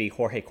is going to be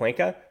Jorge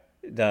Cuenca,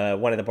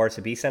 one of the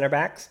Barça B center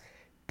backs.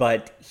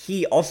 But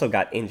he also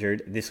got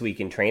injured this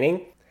week in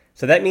training.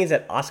 So that means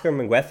that Oscar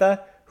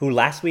Mingueza, who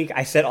last week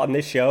I said on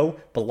this show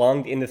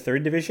belonged in the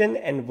 3rd division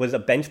and was a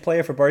bench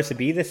player for Barça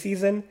B this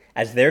season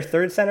as their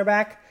 3rd center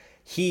back,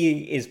 he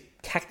is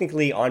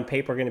technically on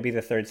paper going to be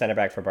the 3rd center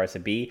back for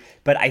Barça B.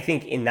 But I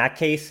think in that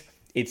case,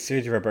 it's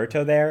Sergio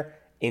Roberto there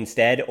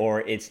instead,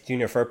 or it's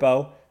Junior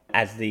Firpo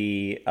as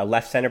the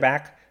left center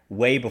back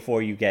way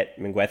before you get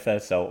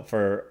Mingueza. So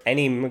for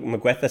any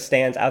Mingueza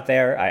stands out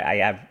there, I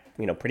have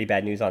pretty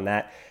bad news on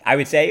that. I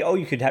would say,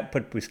 you could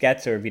put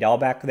Busquets or Vidal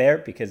back there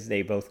because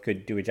they both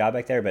could do a job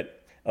back there.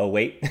 But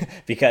wait,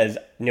 because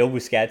no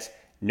Busquets,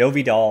 no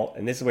Vidal,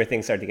 and this is where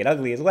things start to get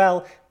ugly as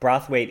well.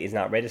 Braithwaite is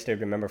not registered,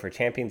 remember, for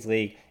Champions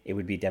League. It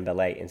would be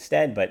Dembélé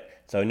instead. But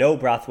so no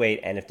Braithwaite,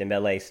 and if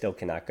Dembélé still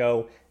cannot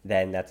go,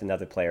 then that's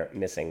another player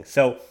missing.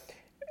 So,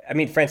 I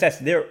mean, Francesc,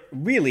 there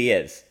really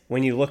is,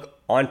 when you look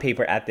on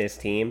paper at this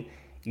team,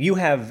 you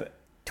have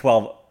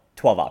 12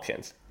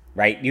 options,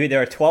 right?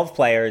 There are 12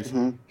 players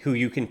who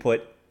you can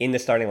put in the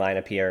starting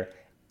lineup here.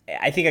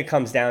 I think it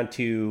comes down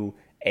to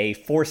a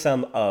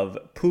foursome of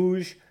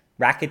Puig,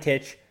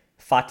 Rakitic,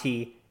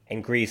 Fati,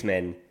 and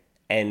Griezmann,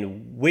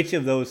 and which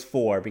of those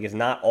four, because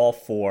not all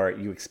four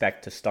you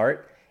expect to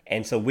start,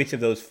 and so which of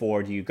those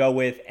four do you go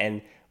with,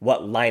 and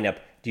what lineup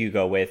do you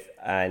go with?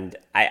 And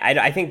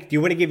I think, do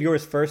you want to give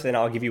yours first, and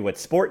I'll give you what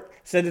Sport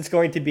said it's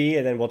going to be,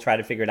 and then we'll try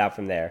to figure it out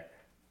from there.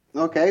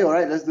 Okay, all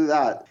right, let's do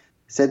that.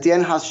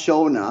 Setien has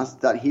shown us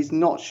that he's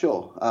not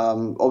sure.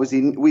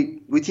 Obviously,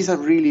 which is a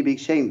really big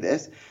shame,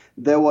 this.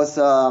 There was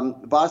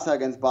Barça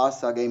against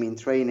Barça game in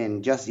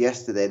training just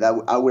yesterday that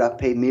I would have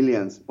paid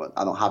millions. Well,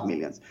 I don't have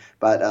millions,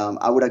 but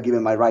I would have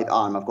given my right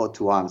arm. I've got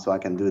two arms, so I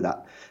can do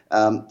that.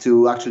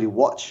 To actually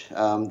watch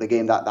the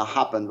game that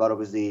happened, but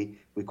obviously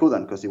we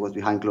couldn't because it was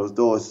behind closed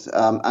doors.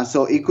 And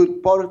so it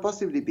could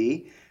possibly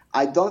be.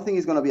 I don't think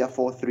it's going to be a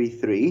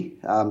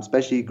 4-3-3,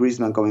 especially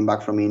Griezmann coming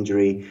back from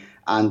injury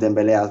and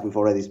Dembélé, as we've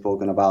already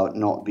spoken about,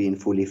 not being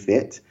fully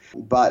fit.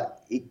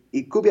 But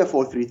it could be a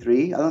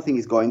 4-3-3. I don't think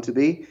it's going to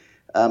be.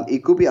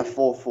 It could be a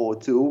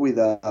 4-4-2 with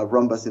a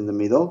rhombus in the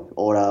middle,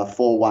 or a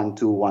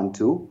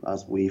 4-1-2-1-2,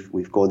 as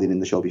we've called it in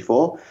the show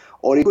before.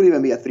 Or it could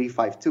even be a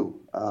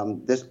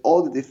 3-5-2. There's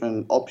all the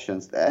different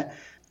options there.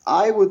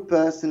 I would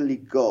personally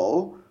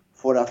go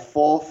for a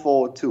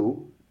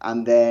 4-4-2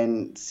 and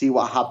then see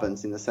what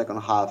happens in the second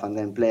half, and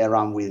then play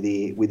around with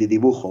the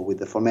dibujo, with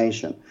the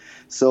formation.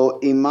 So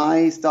in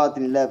my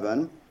starting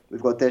 11,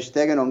 we've got Ter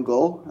Stegen on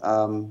goal.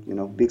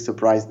 Big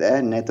surprise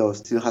there. Neto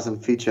still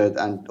hasn't featured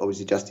and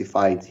obviously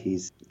justified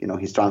his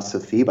transfer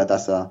fee, but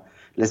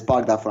let's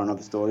park that for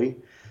another story.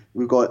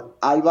 We've got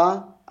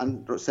Alba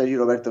and Sergio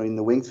Roberto in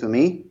the wings for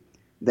me.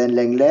 Then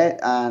Lenglet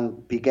and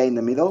Piqué in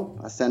the middle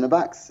as centre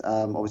backs.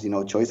 Obviously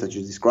no choice, as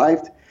you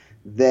described.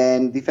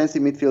 Then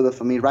defensive midfielder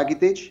for me,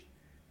 Rakitic.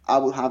 I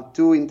will have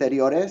two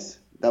interiores.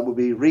 That would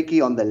be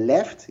Ricky on the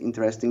left,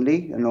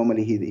 interestingly. And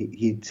normally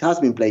he has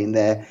been playing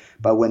there,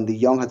 but when De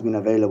Jong has been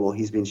available,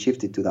 he's been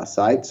shifted to that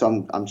side.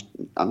 So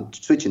I'm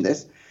switching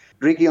this.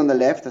 Ricky on the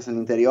left as an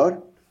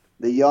interior.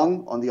 De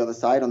Jong on the other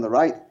side, on the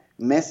right.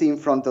 Messi in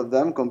front of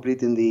them,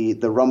 completing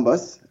the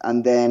rhombus.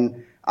 And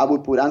then I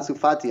would put Ansu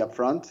Fati up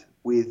front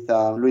with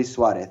Luis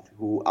Suarez,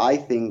 who I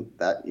think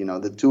that, the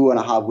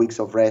 2.5 weeks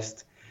of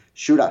rest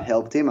should have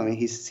helped him. I mean,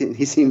 he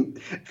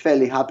seemed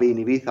fairly happy in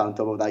Ibiza on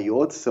top of that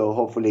yacht, so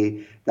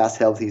hopefully that's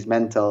helped his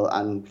mental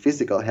and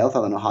physical health.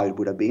 I don't know how it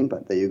would have been,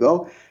 but there you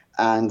go.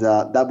 And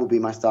that would be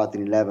my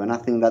starting 11. I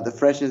think that the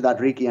freshness that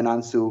Ricky and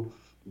Ansu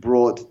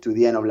brought to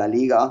the end of La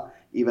Liga,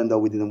 even though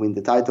we didn't win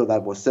the title,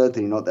 that was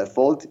certainly not their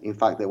fault. In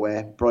fact, they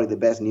were probably the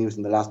best news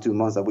in the last 2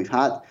 months that we've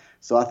had.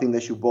 So I think they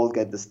should both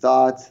get the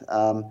start.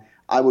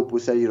 I would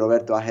put Sergio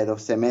Roberto ahead of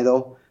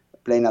Semedo.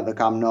 Playing at the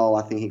Camp Nou,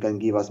 I think he can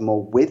give us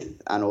more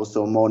width and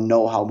also more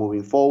know-how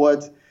moving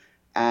forward.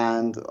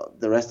 And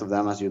the rest of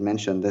them, as you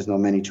mentioned, there's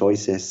not many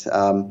choices.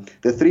 The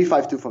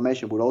 3-5-2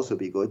 formation would also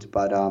be good,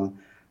 but I'm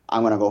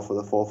going to go for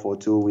the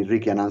 4-4-2 with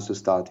Ricky and Ansu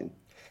starting.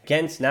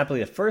 Against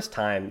Napoli the first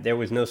time, there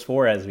was no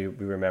Suarez, we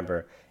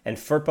remember, and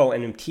Firpo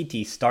and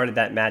Umtiti started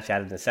that match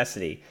out of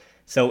necessity.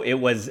 So it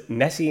was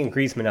Messi and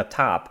Griezmann up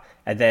top,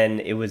 and then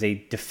it was a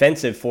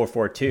defensive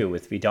 4-4-2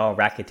 with Vidal,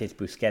 Rakitic,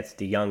 Busquets,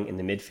 De Jong in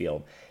the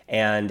midfield.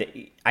 And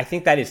I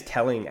think that is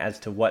telling as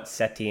to what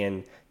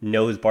Setien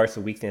knows Barca's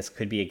weakness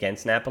could be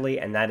against Napoli,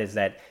 and that is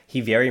that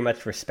he very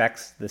much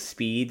respects the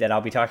speed that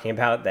I'll be talking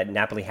about that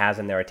Napoli has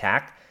in their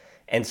attack.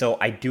 And so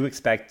I do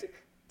expect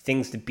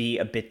things to be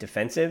a bit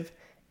defensive.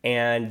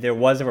 And there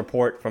was a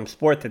report from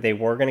Sport that they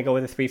were going to go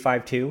with a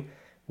 3-5-2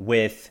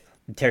 with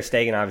Ter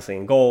Stegen obviously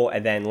in goal,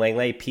 and then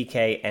Lenglet,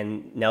 Piqué,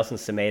 and Nelson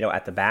Semedo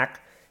at the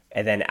back.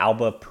 And then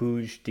Alba,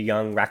 Puig, De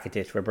Jong,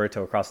 Rakitic,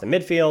 Roberto across the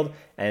midfield,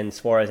 and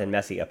Suarez and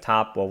Messi up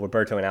top, while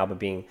Roberto and Alba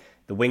being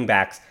the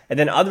wing-backs. And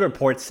then other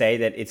reports say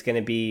that it's going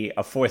to be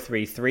a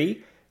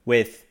 4-3-3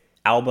 with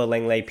Alba,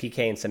 Lenglet,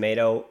 Piqué, and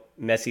Semedo,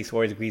 Messi,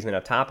 Suarez, Griezmann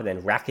up top, and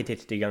then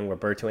Rakitic, De Jong,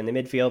 Roberto in the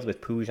midfield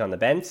with Puig on the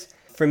bench.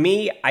 For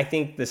me, I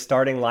think the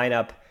starting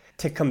lineup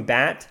to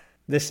combat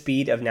the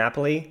speed of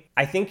Napoli,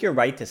 I think you're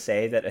right to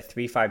say that a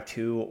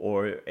 3-5-2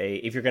 or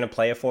if you're going to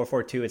play a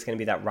 4-4-2, it's going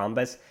to be that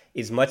rhombus,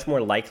 is much more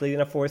likely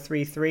than a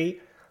 4-3-3.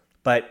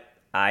 But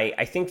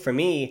I think for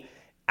me,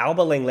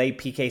 Alba, Lenglet,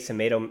 Piqué,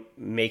 Semedo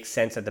makes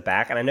sense at the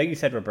back. And I know you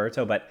said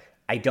Roberto, but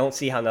I don't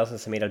see how Nelson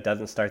Semedo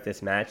doesn't start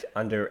this match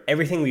under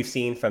everything we've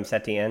seen from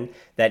Setien,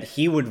 that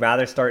he would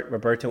rather start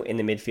Roberto in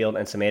the midfield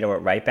and Semedo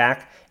at right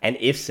back. And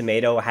if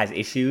Semedo has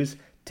issues,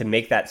 to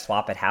make that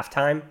swap at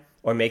halftime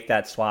or make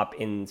that swap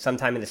in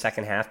sometime in the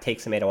second half, take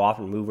Semedo off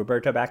and move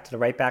Roberto back to the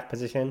right back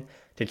position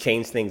to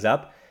change things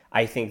up.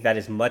 I think that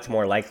is much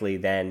more likely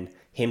than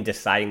him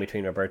deciding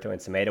between Roberto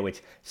and Semedo,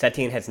 which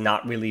Setien has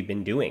not really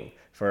been doing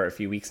for a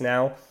few weeks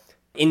now.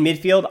 In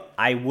midfield,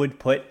 I would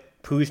put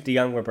Puig, De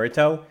Jong,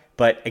 Roberto,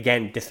 but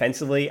again,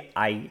 defensively,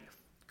 I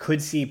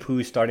could see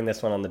Puig starting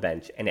this one on the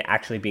bench and it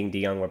actually being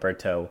De Jong,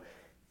 Roberto,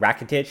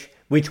 Rakitic,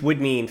 which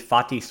would mean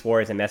Fati,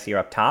 Suarez, and Messi are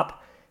up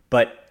top.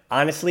 But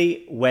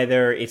honestly,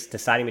 whether it's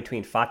deciding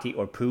between Fati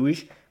or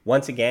Puig,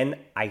 once again,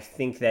 I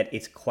think that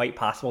it's quite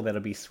possible that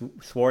it'll be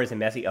Suarez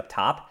and Messi up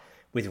top,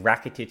 with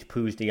Rakitic,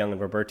 Puig, De Jong,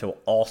 and Roberto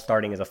all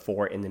starting as a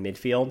 4 in the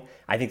midfield.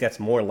 I think that's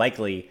more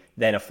likely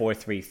than a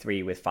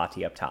 4-3-3 with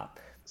Fati up top.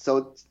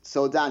 So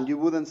Dan, you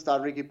wouldn't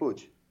start Riqui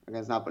Puig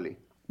against Napoli?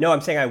 No,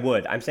 I'm saying I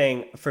would. I'm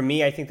saying, for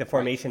me, I think the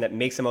formation that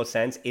makes the most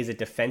sense is a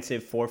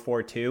defensive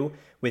 4-4-2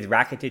 with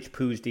Rakitic,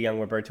 Puig, De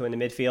Jong, Roberto in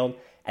the midfield,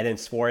 and then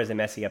Suarez and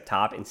Messi up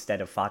top instead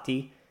of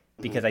Fati.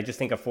 Because I just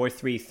think a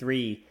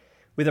 4-3-3,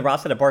 with the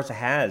roster that Barca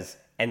has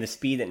and the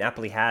speed that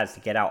Napoli has to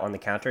get out on the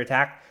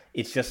counterattack,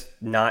 it's just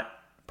not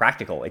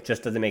practical. It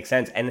just doesn't make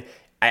sense. And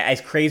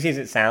as crazy as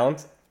it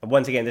sounds,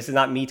 once again, this is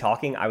not me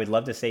talking. I would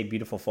love to say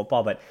beautiful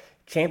football, but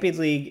Champions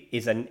League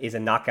is a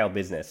knockout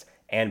business,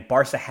 and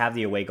Barca have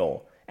the away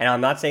goal. And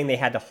I'm not saying they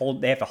have to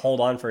hold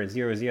on for a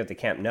 0-0 at the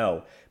Camp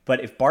Nou,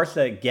 but if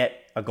Barca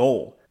get a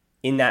goal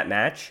in that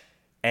match,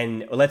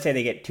 and let's say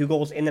they get 2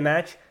 goals in the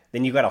match,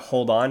 then you got to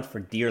hold on for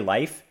dear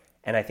life.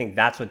 And I think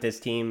that's what this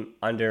team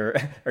under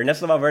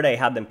Ernesto Valverde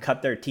had them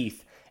cut their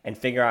teeth and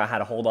figure out how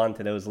to hold on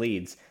to those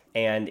leads.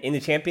 And in the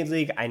Champions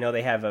League, I know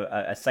they have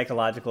a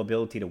psychological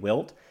ability to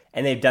wilt,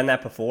 and they've done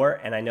that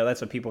before, and I know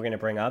that's what people are going to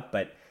bring up,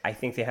 but I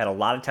think they had a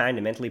lot of time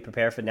to mentally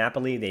prepare for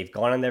Napoli. They've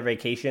gone on their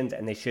vacations,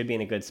 and they should be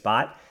in a good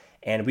spot.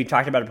 And we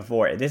talked about it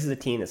before. This is a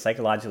team that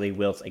psychologically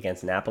wilts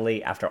against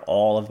Napoli after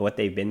all of what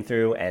they've been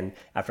through and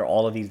after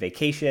all of these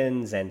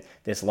vacations and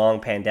this long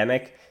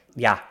pandemic.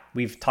 Yeah,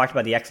 we've talked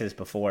about the Exodus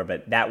before,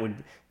 but that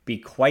would be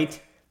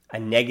quite a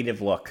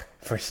negative look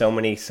for so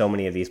many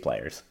of these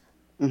players.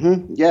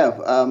 Mm-hmm. Yeah,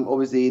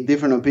 obviously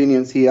different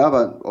opinions here,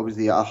 but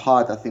obviously at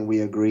heart, I think we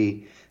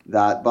agree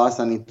that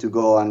Barca need to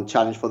go and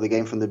challenge for the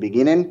game from the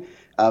beginning.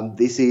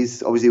 This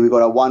is obviously we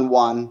got a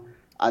 1-1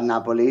 at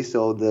Napoli,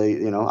 so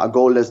a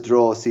goalless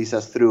draw sees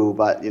us through.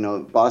 But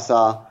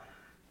Barca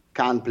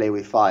can't play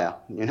with fire.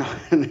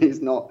 It's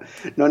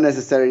not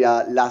necessarily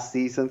a last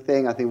season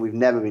thing. I think we've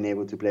never been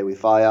able to play with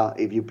fire.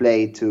 If you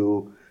play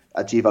to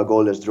achieve a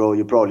goalless draw,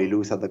 you probably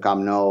lose at the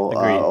Camp Nou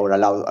or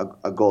allow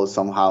a goal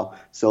somehow.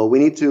 So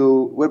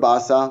we're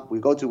Barca. We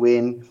go to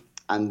win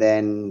and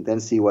then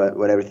see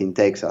where everything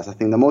takes us. I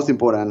think the most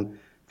important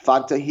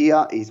factor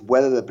here is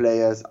whether the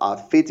players are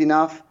fit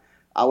enough.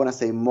 I want to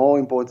say more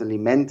importantly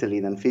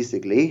mentally than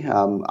physically.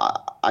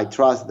 I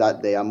trust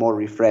that they are more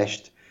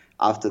refreshed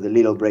after the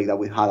little break that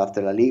we had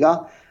after La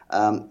Liga.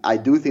 I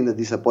do think the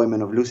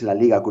disappointment of losing La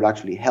Liga could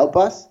actually help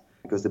us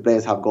because the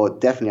players have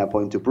got definitely a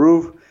point to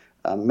prove.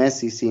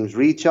 Messi seems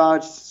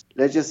recharged.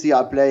 Let's just see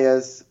our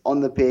players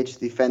on the pitch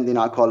defending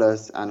our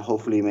colours and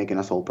hopefully making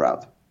us all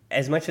proud.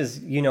 As much as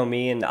you know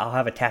me, and I'll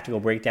have a tactical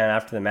breakdown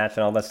after the match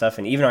and all that stuff,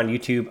 and even on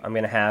YouTube, I'm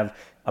going to have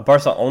a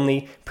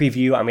Barca-only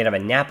preview. I'm going to have a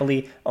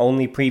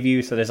Napoli-only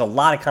preview. So there's a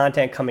lot of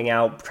content coming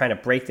out trying to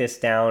break this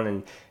down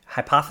and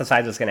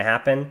hypothesize what's going to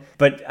happen.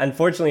 But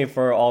unfortunately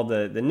for all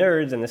the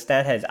nerds and the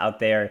stat heads out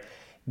there,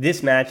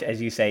 this match,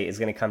 as you say, is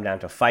going to come down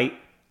to fight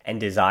and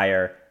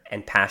desire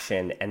and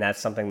passion, and that's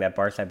something that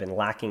Barca have been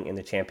lacking in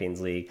the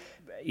Champions League.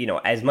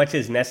 As much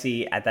as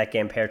Messi at that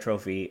Gamper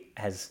Trophy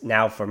has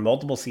now for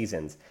multiple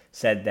seasons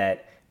said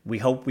that we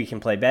hope we can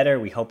play better,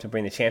 we hope to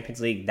bring the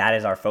Champions League, that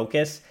is our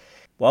focus.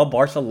 Well,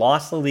 Barca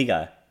lost La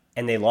Liga,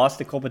 and they lost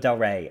the Copa del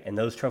Rey, and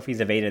those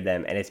trophies evaded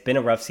them, and it's been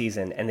a rough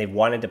season, and they've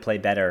wanted to play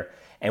better.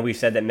 And we've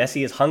said that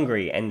Messi is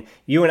hungry, and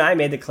you and I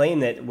made the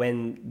claim that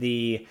when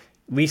the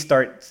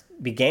restart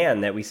began,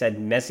 that we said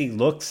Messi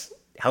looks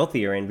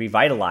healthier and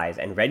revitalized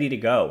and ready to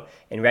go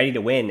and ready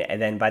to win.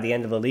 And then by the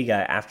end of La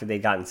Liga, after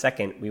they'd gotten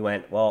second, we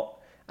went,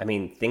 well,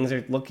 things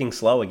are looking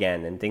slow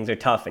again and things are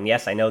tough. And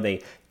yes, I know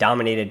they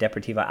dominated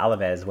Deportivo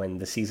Alaves when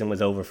the season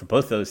was over for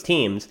both those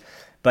teams.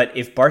 But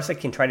if Barca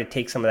can try to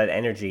take some of that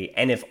energy,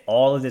 and if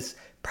all of this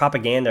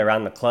propaganda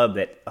around the club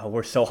that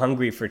we're so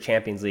hungry for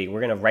Champions League,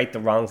 we're going to right the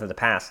wrongs of the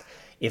past,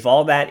 if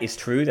all that is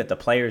true, that the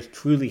players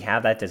truly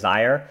have that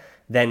desire,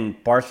 then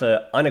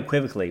Barca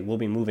unequivocally will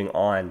be moving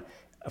on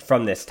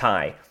from this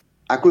tie.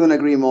 I couldn't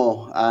agree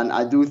more. And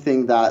I do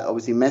think that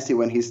obviously Messi,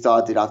 when he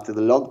started after the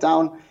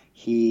lockdown,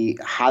 he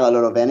had a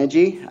lot of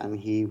energy and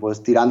he was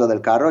tirando del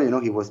carro,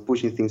 he was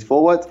pushing things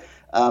forward.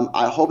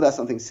 I hope that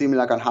something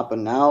similar can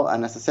happen now.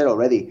 And as I said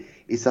already,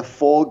 it's a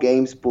 4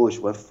 games push.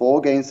 We're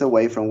 4 games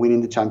away from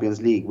winning the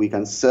Champions League. We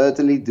can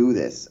certainly do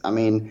this.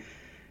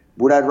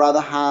 Would I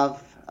rather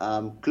have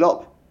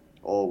Klopp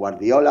or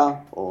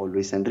Guardiola or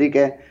Luis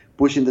Enrique?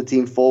 pushing the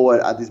team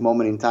forward at this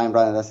moment in time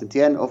rather than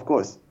Setien? Of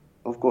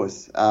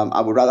course.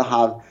 I would rather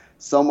have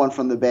someone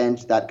from the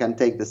bench that can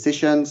take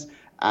decisions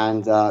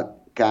and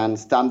can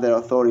stamp their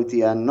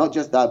authority, and not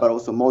just that, but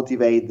also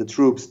motivate the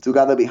troops to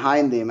gather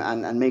behind him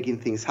and making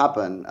things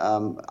happen.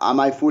 Am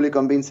I fully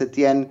convinced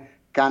Setien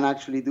can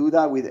actually do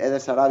that with Eder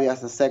Sarabi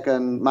as the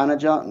second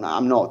manager? No,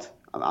 I'm not.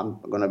 I'm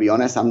going to be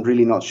honest. I'm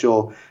really not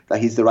sure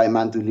that he's the right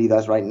man to lead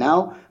us right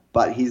now,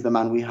 but he's the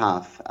man we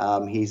have.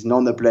 He's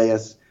known the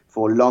players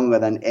for longer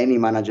than any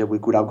manager we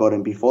could have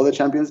gotten before the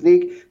Champions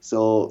League.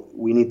 So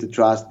we need to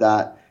trust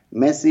that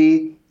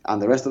Messi and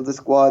the rest of the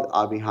squad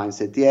are behind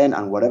Setien,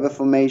 and whatever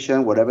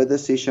formation, whatever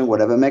decision,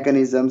 whatever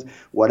mechanisms,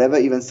 whatever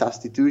even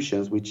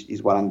substitutions, which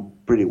is what I'm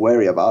pretty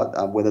wary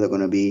about, whether they're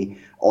going to be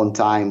on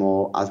time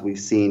or, as we've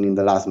seen in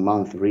the last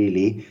month,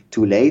 really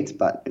too late.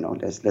 But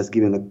let's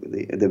give him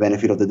the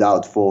benefit of the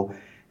doubt for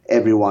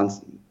everyone's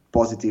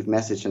positive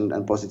message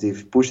and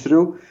positive push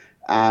through.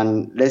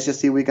 And let's just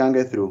see if we can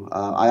get through.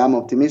 I am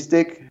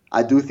optimistic.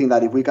 I do think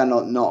that if we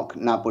cannot knock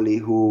Napoli,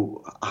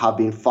 who have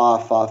been far,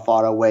 far,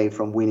 far away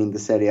from winning the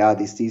Serie A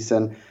this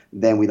season,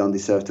 then we don't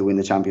deserve to win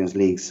the Champions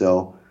League.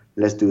 So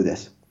let's do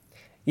this.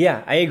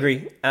 Yeah, I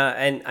agree.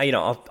 And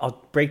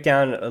I'll break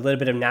down a little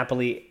bit of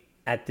Napoli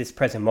at this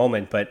present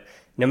moment. But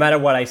no matter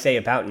what I say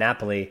about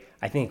Napoli,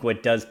 I think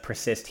what does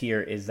persist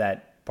here is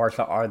that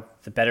Barca are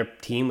the better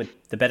team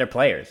with the better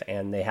players,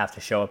 and they have to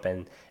show up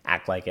and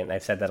act like it. And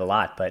I've said that a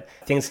lot, but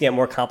things get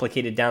more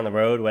complicated down the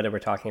road, whether we're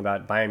talking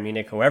about Bayern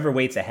Munich, whoever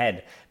waits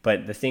ahead.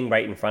 But the thing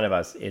right in front of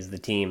us is the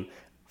team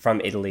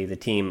from Italy, the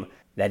team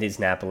that is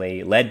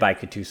Napoli, led by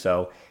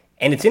Gattuso.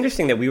 And it's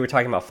interesting that we were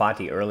talking about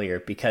Fati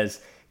earlier,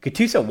 because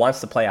Gattuso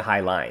wants to play a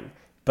high line.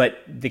 But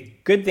the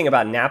good thing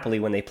about Napoli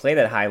when they play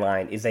that high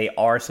line is they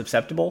are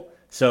susceptible.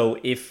 So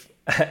if,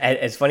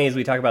 as funny as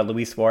we talk about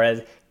Luis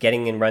Suarez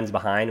getting in runs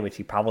behind, which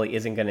he probably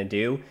isn't going to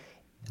do,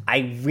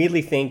 I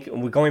really think,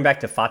 we're going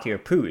back to Fati or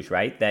Puig,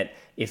 right? That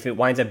if it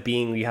winds up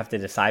being you have to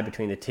decide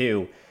between the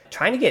two,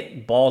 trying to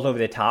get balls over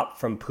the top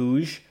from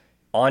Puig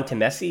onto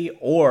Messi,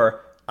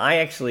 or I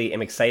actually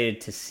am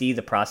excited to see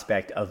the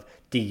prospect of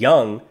De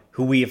Jong,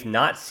 who we have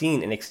not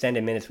seen in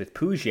extended minutes with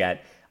Puig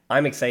yet.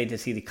 I'm excited to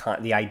see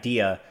the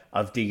idea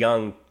of De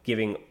Jong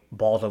giving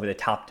balls over the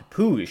top to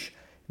Puig,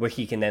 where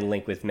he can then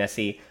link with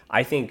Messi.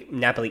 I think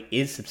Napoli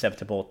is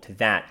susceptible to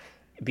that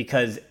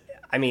because,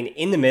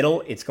 in the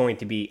middle, it's going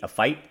to be a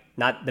fight.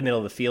 Not the middle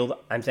of the field,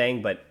 I'm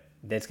saying, but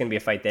there's going to be a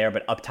fight there.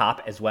 But up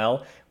top as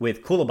well,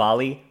 with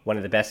Koulibaly, one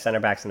of the best center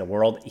backs in the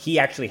world. He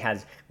actually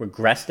has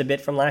regressed a bit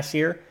from last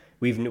year.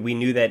 We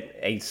knew that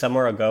a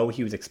summer ago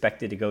he was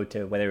expected to go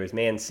to, whether it was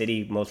Man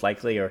City most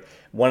likely or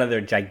one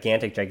other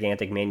gigantic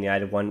Man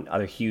United, one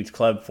other huge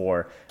club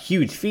for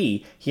huge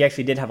fee. He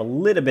actually did have a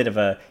little bit of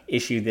a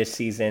issue this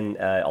season,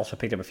 also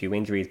picked up a few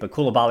injuries, but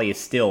Koulibaly is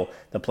still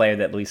the player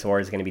that Luis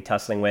Suarez is going to be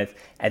tussling with.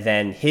 And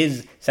then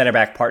his center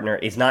back partner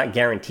is not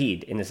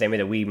guaranteed in the same way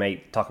that we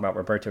might talk about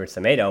Roberto or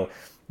Semedo.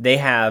 They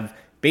have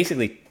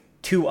basically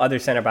two other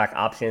center back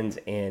options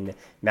in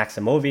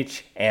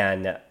Maximovic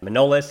and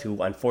Manolas,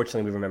 who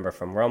unfortunately we remember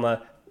from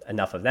Roma.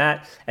 Enough of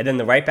that. And then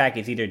the right back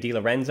is either Di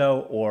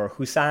Lorenzo or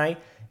Husai,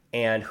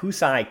 and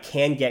Husai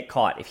can get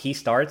caught if he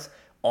starts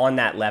on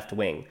that left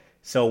wing.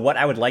 So what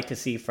I would like to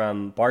see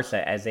from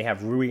Barca, as they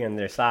have Rui on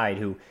their side,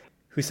 who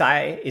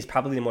Husai is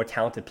probably the more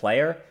talented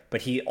player,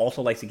 but he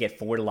also likes to get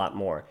forward a lot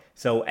more.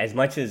 So as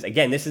much as,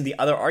 again, this is the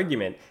other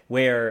argument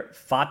where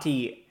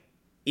Fati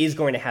is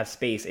going to have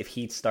space if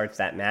he starts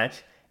that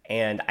match.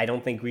 And I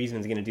don't think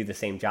Griezmann's going to do the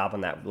same job on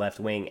that left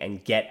wing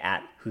and get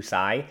at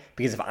Husai.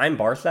 Because if I'm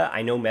Barca,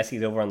 I know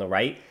Messi's over on the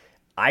right.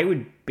 I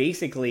would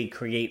basically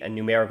create a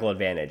numerical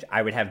advantage.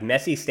 I would have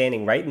Messi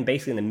standing right and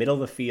basically in the middle of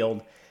the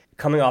field,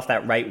 coming off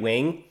that right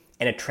wing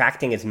and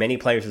attracting as many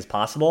players as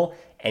possible.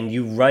 And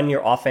you run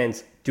your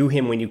offense through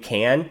him when you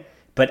can.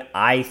 But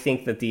I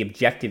think that the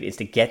objective is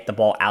to get the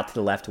ball out to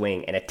the left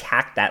wing and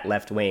attack that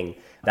left wing,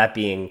 that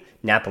being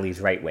Napoli's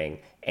right wing,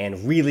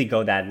 and really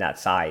go that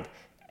side.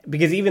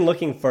 Because even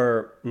looking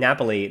for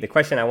Napoli, the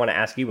question I want to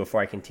ask you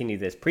before I continue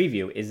this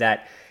preview is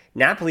that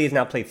Napoli has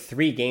now played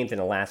 3 games in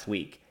the last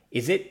week.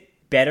 Is it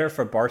better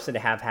for Barca to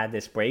have had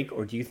this break,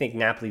 or do you think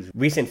Napoli's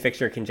recent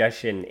fixture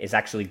congestion is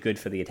actually good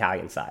for the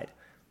Italian side?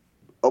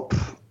 Oh,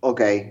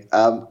 okay.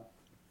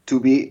 To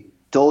be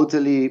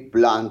totally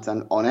blunt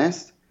and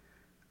honest,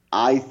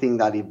 I think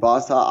that if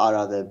Barca are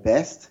at their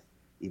best,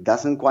 it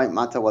doesn't quite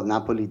matter what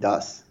Napoli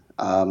does.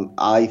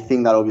 I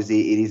think that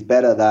obviously it is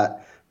better that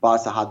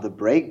Barca had the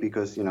break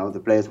because,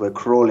 the players were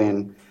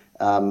crawling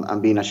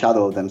and being a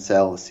shadow of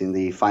themselves in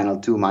the final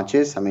 2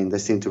 matches. They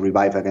seemed to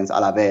revive against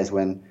Alaves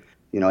when,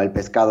 el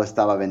pescado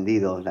estaba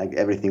vendido, like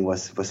everything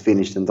was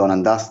finished and done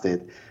and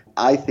dusted.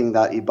 I think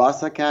that if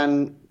Barca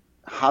can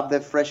have their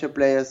fresher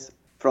players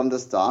from the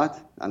start,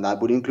 and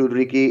that would include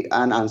Ricky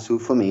and Ansu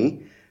for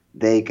me,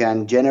 they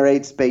can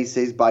generate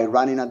spaces by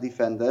running at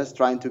defenders,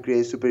 trying to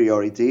create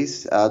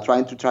superiorities,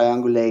 trying to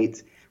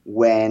triangulate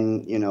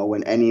when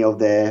any of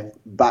the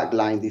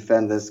backline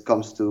defenders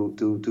comes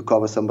to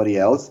cover somebody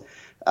else.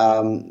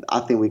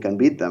 I think we can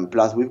beat them.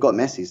 Plus, we've got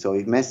Messi. So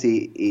if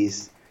Messi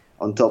is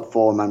on top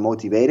form and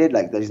motivated,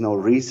 like there is no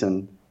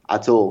reason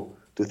at all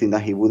to think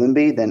that he wouldn't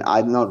be, then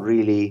I'm not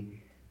really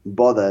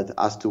bothered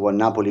as to what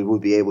Napoli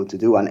would be able to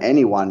do, and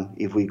anyone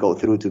if we go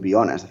through, to be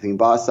honest. I think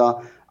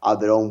Barca are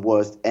their own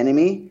worst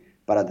enemy,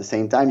 but at the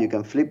same time you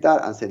can flip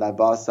that and say that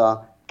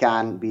Barca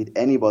can beat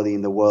anybody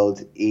in the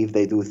world if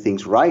they do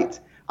things right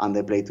and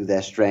they play to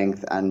their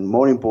strength, and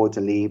more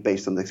importantly,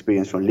 based on the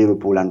experience from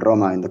Liverpool and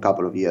Roma in the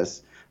couple of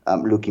years,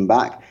 looking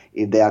back,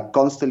 if they are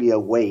constantly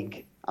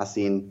awake, as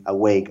in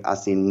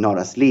not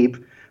asleep,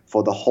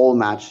 for the whole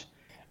match.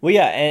 Well,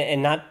 yeah,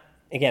 and not,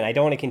 again, I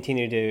don't want to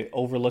continue to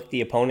overlook the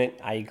opponent.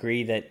 I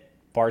agree that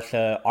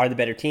Barca are the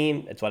better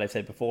team. That's what I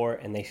said before,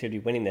 and they should be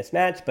winning this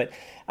match. But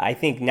I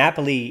think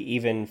Napoli,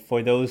 even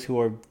for those who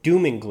are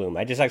doom and gloom,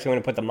 I just actually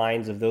want to put the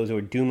minds of those who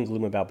are doom and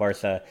gloom about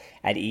Barca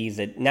at ease,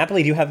 that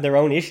Napoli do have their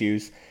own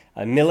issues.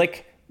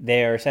 Milik,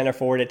 their center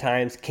forward at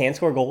times, can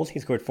score goals. He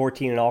scored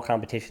 14 in all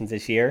competitions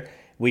this year,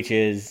 which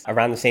is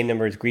around the same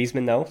number as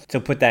Griezmann, though. So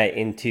put that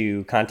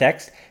into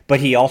context.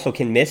 But he also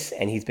can miss,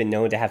 and he's been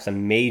known to have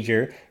some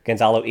major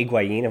Gonzalo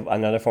Higuain,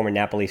 another former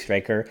Napoli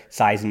striker,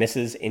 size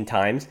misses in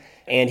times.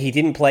 And he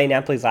didn't play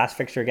Napoli's last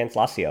fixture against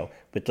Lazio,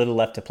 with little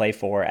left to play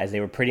for, as they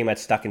were pretty much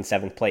stuck in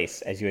 7th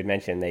place. As you had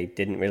mentioned, they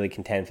didn't really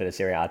contend for the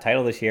Serie A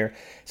title this year.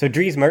 So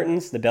Dries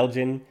Mertens, the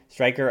Belgian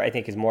striker, I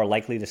think is more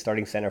likely the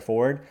starting center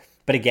forward.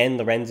 But again,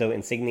 Lorenzo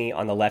Insigne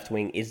on the left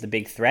wing is the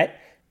big threat,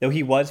 though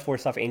he was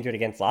forced off injured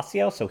against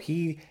Lazio, so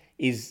he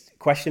is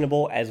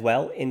questionable as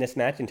well in this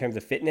match in terms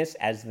of fitness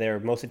as their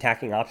most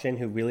attacking option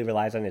who really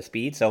relies on his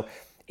speed. So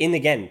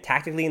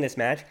tactically in this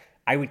match,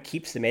 I would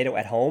keep Semedo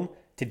at home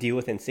to deal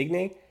with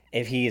Insigne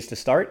if he is to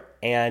start,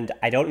 and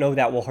I don't know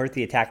that will hurt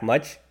the attack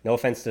much. No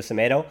offense to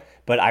Semedo,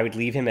 but I would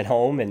leave him at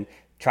home and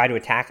try to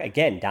attack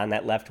again down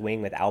that left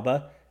wing with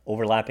Alba,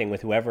 overlapping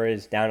with whoever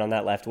is down on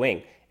that left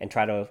wing, and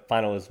try to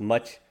funnel as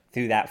much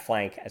through that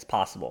flank as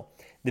possible.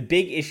 The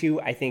big issue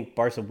I think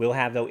Barca will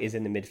have, though, is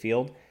in the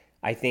midfield.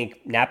 I think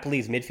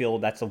Napoli's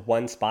midfield, that's the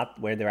one spot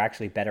where they're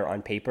actually better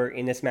on paper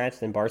in this match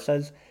than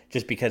Barca's,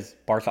 just because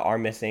Barca are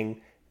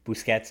missing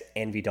Busquets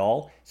and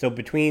Vidal. So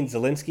between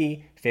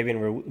Zielinski,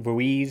 Fabian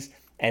Ruiz,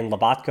 and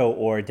Labatko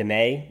or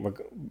Dembélé,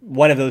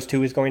 one of those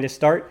two is going to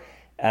start.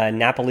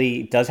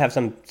 Napoli does have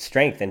some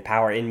strength and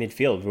power in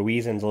midfield.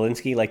 Ruiz and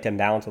Zielinski like to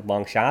imbalance with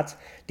long shots.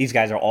 These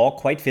guys are all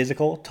quite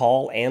physical,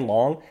 tall and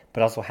long,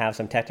 but also have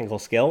some technical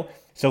skill.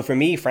 So for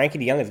me, Frankie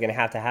de Jong is going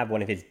to have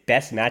one of his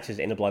best matches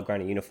in a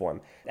Blaugrana uniform.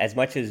 As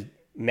much as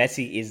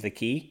Messi is the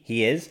key,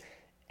 he is,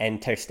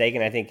 and Ter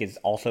Stegen, I think, is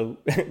also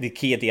the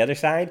key at the other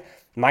side.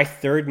 My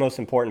third most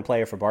important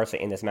player for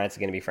Barca in this match is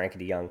going to be Frankie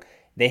de Jong.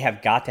 They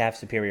have got to have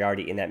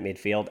superiority in that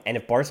midfield. And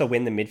if Barca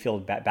win the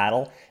midfield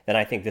battle, then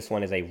I think this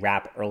one is a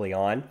wrap early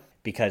on,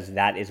 because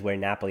that is where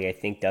Napoli, I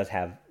think, does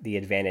have the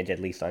advantage, at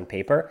least on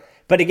paper.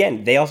 But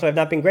again, they also have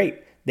not been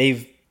great.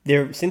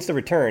 Since the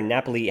return,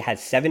 Napoli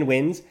has 7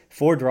 wins,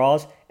 4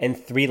 draws, and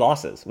 3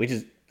 losses, which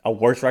is a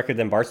worse record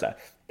than Barca.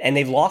 And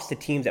they've lost to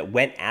teams that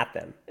went at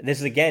them. This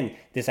is, again,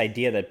 this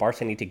idea that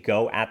Barca need to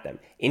go at them.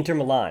 Inter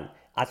Milan,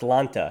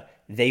 Atalanta,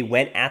 they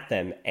went at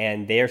them,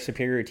 and they are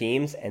superior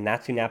teams, and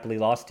that's who Napoli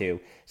lost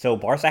to. So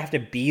Barca have to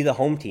be the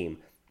home team,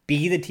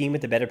 be the team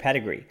with the better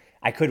pedigree.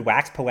 I could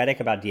wax poetic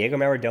about Diego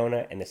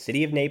Maradona and the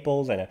city of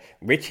Naples and a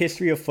rich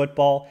history of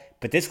football,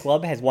 but this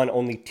club has won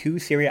only 2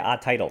 Serie A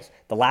titles,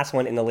 the last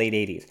one in the late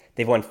 80s.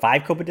 They've won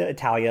 5 Coppa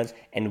Italias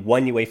and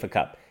 1 UEFA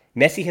Cup.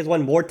 Messi has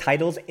won more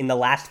titles in the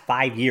last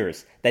 5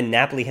 years than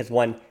Napoli has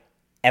won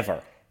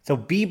ever. So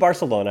be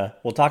Barcelona.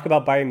 We'll talk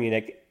about Bayern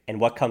Munich and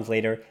what comes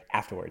later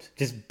afterwards.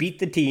 Just beat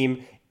the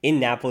team in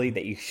Napoli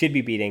that you should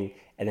be beating,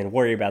 and then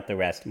worry about the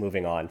rest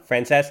moving on.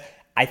 Frances,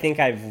 I think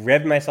I've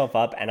revved myself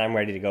up, and I'm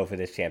ready to go for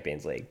this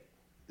Champions League.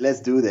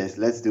 Let's do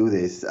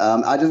this.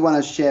 I just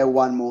want to share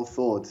one more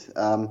thought.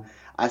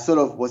 I sort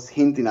of was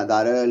hinting at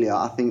that earlier.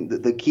 I think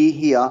that the key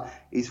here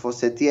is for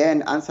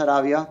Setien and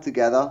Sarabia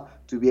together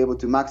to be able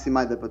to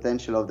maximize the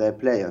potential of their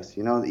players.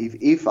 You know,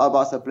 if our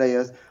Barca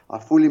players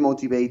are fully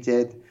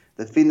motivated,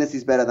 the fitness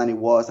is better than it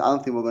was. I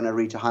don't think we're going to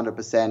reach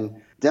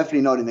 100%.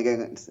 Definitely not in the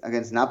game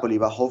against Napoli,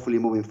 but hopefully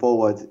moving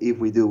forward, if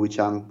we do, which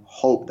I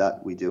hope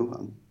that we do.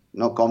 I'm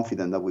not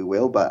confident that we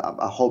will, but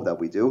I hope that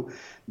we do.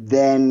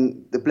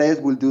 Then the players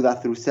will do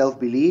that through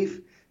self-belief.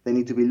 They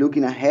need to be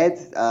looking ahead.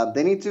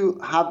 They need to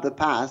have the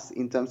past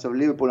in terms of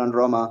Liverpool and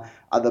Roma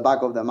at the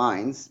back of their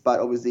minds, but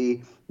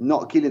obviously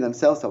not killing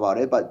themselves about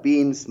it, but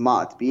being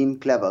smart, being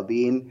clever,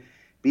 being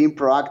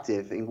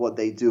proactive in what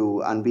they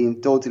do, and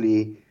being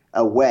totally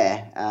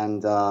aware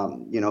and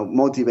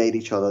motivate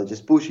each other,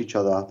 just push each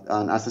other,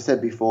 and as I said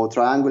before,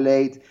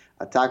 triangulate,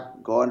 attack,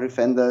 go on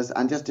defenders,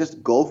 and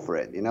just go for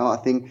it. I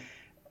think,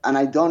 and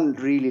I don't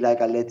really like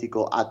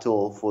Atletico at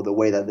all for the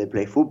way that they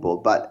play football,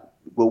 but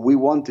what we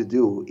want to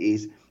do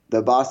is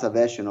the Barca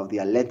version of the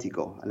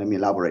Atletico, and let me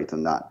elaborate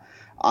on that.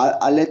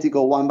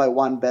 Atletico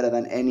 1-by-1 better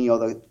than any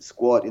other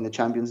squad in the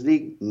Champions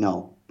League?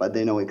 No, but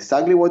they know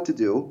exactly what to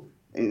do.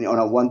 On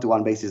a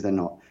one-to-one basis, they're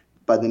not,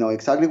 but they know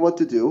exactly what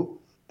to do.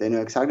 They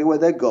know exactly where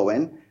they're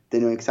going. They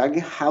know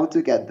exactly how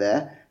to get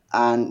there.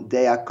 And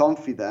they are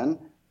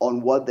confident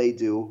on what they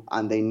do,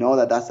 and they know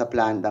that that's a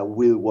plan that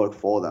will work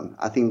for them.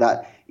 I think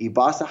that if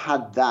Barca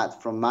had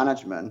that from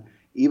management,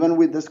 even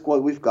with the squad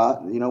we've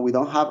got, we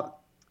don't have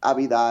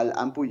Abidal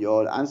and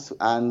Puyol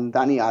and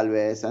Dani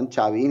Alves and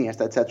Xavi,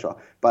 Iniesta, etc.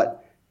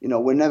 But,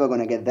 we're never going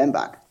to get them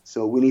back.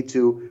 So we need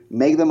to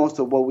make the most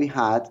of what we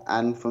had.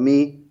 And for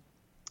me,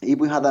 if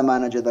we had a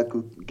manager that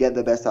could get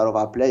the best out of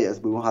our players,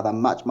 we will have a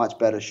much, much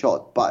better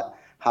shot. But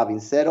having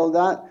said all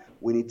that,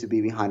 we need to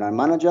be behind our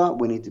manager.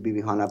 We need to be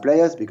behind our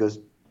players, because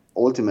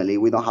ultimately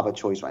we don't have a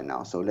choice right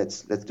now. So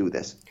let's do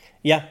this.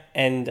 Yeah,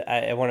 and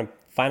I want a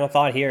final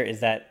thought here is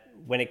that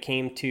when it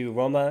came to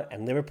Roma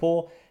and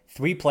Liverpool,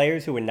 3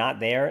 players who were not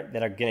there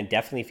that are going to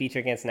definitely feature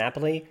against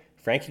Napoli: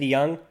 Frankie de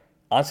Jong,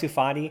 Ansu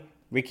Fati,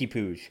 Ricky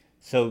Puig.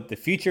 So the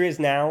future is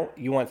now.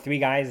 You want 3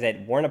 guys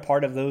that weren't a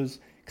part of those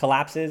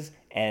collapses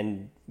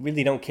and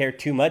really don't care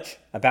too much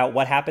about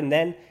what happened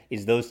then,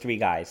 is those 3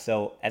 guys.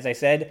 So as I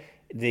said,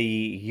 the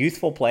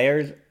youthful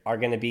players are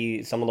going to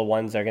be some of the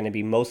ones that are going to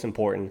be most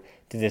important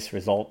to this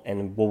result,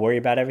 and we'll worry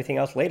about everything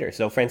else later.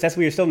 So, Francesc,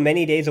 we are still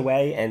many days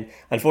away, and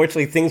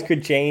unfortunately things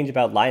could change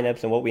about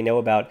lineups and what we know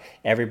about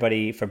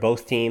everybody for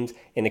both teams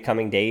in the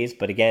coming days.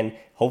 But again,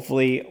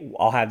 hopefully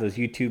I'll have those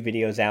YouTube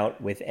videos out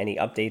with any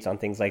updates on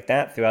things like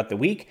that throughout the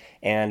week.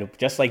 And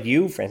just like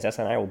you, Francesc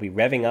and I will be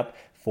revving up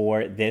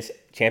for this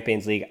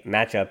Champions League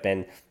matchup.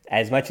 And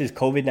as much as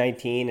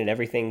COVID-19 and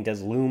everything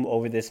does loom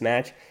over this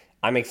match,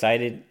 I'm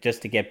excited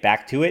just to get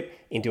back to it,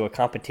 into a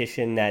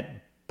competition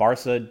that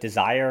Barca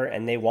desire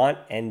and they want.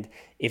 And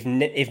if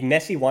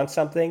Messi wants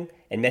something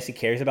and Messi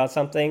cares about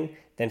something,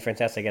 then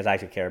Francesc, I guess I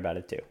should care about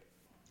it too.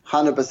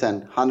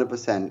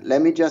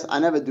 100%. I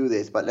never do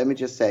this, but let me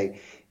just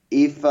say,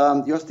 if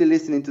you're still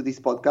listening to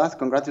this podcast,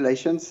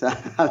 congratulations. I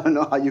don't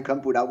know how you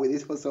can put up with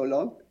this for so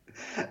long.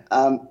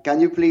 Can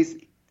you please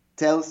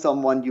tell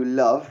someone you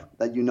love,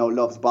 that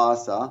loves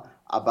Barca,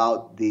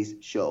 about this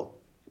show?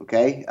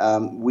 Okay,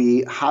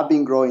 we have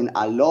been growing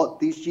a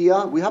lot this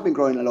year. We have been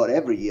growing a lot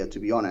every year, to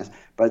be honest.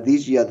 But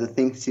this year, the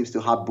thing seems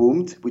to have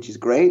boomed, which is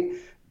great.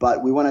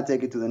 But we want to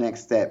take it to the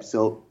next step.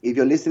 So if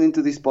you're listening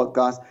to this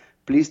podcast,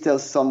 please tell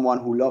someone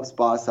who loves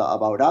Barca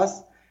about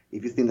us.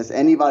 If you think there's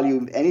any value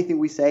in anything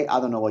we say, I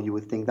don't know what you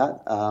would think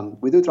that.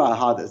 We do try our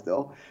hardest,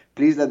 though.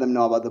 Please let them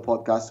know about the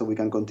podcast so we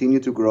can continue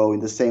to grow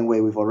in the same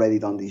way we've already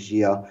done this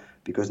year.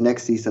 Because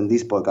next season,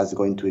 this podcast is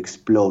going to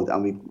explode,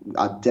 and we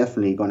are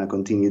definitely going to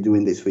continue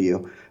doing this for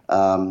you.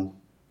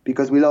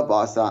 Because we love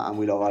Barca and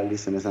we love our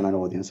listeners and our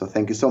audience. So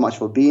thank you so much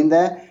for being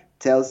there.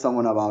 Tell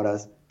someone about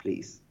us,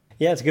 please.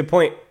 Yeah, it's a good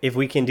point. If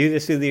we can do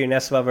this through the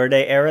Ernesto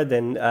Valverde era,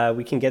 then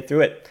we can get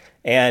through it.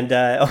 And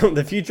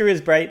the future is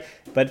bright.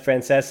 But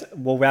Francesc,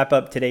 we'll wrap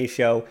up today's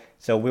show.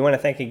 So we want to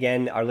thank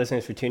again our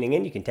listeners for tuning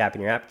in. You can tap in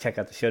your app, check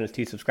out the show notes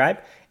to subscribe.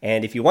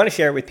 And if you want to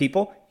share it with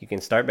people, you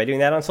can start by doing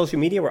that on social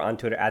media. We're on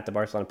Twitter at the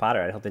Barcelona Pod,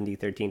 or at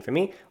HealthND13 for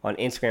me, on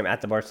Instagram at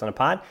the Barcelona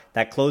Pod.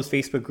 That closed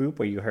Facebook group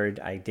where you heard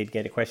I did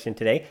get a question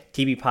today,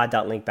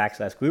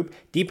 tbpod.link/group,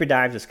 deeper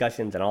dives,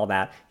 discussions, and all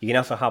that. You can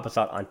also help us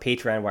out on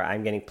Patreon, where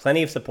I'm getting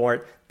plenty of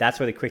support. That's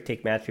where the quick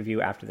take match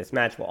review after this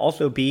match will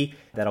also be.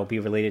 That'll be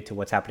related to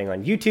what's happening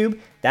on YouTube.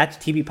 That's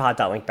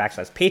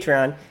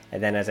tbpod.link/Patreon.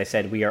 And then, as I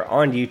said, we are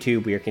on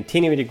YouTube. We are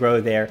continuing to grow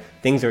there.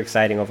 Things are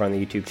exciting over on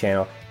the YouTube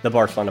channel, The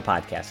Barcelona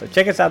Podcast. So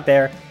check us out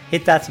there,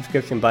 hit that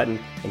subscription button,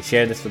 and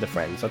share this with a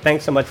friend. So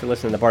thanks so much for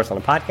listening to the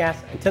Barcelona Podcast.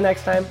 Until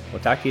next time,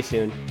 we'll talk to you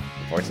soon.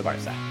 Forza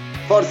Barça.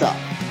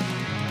 Forza!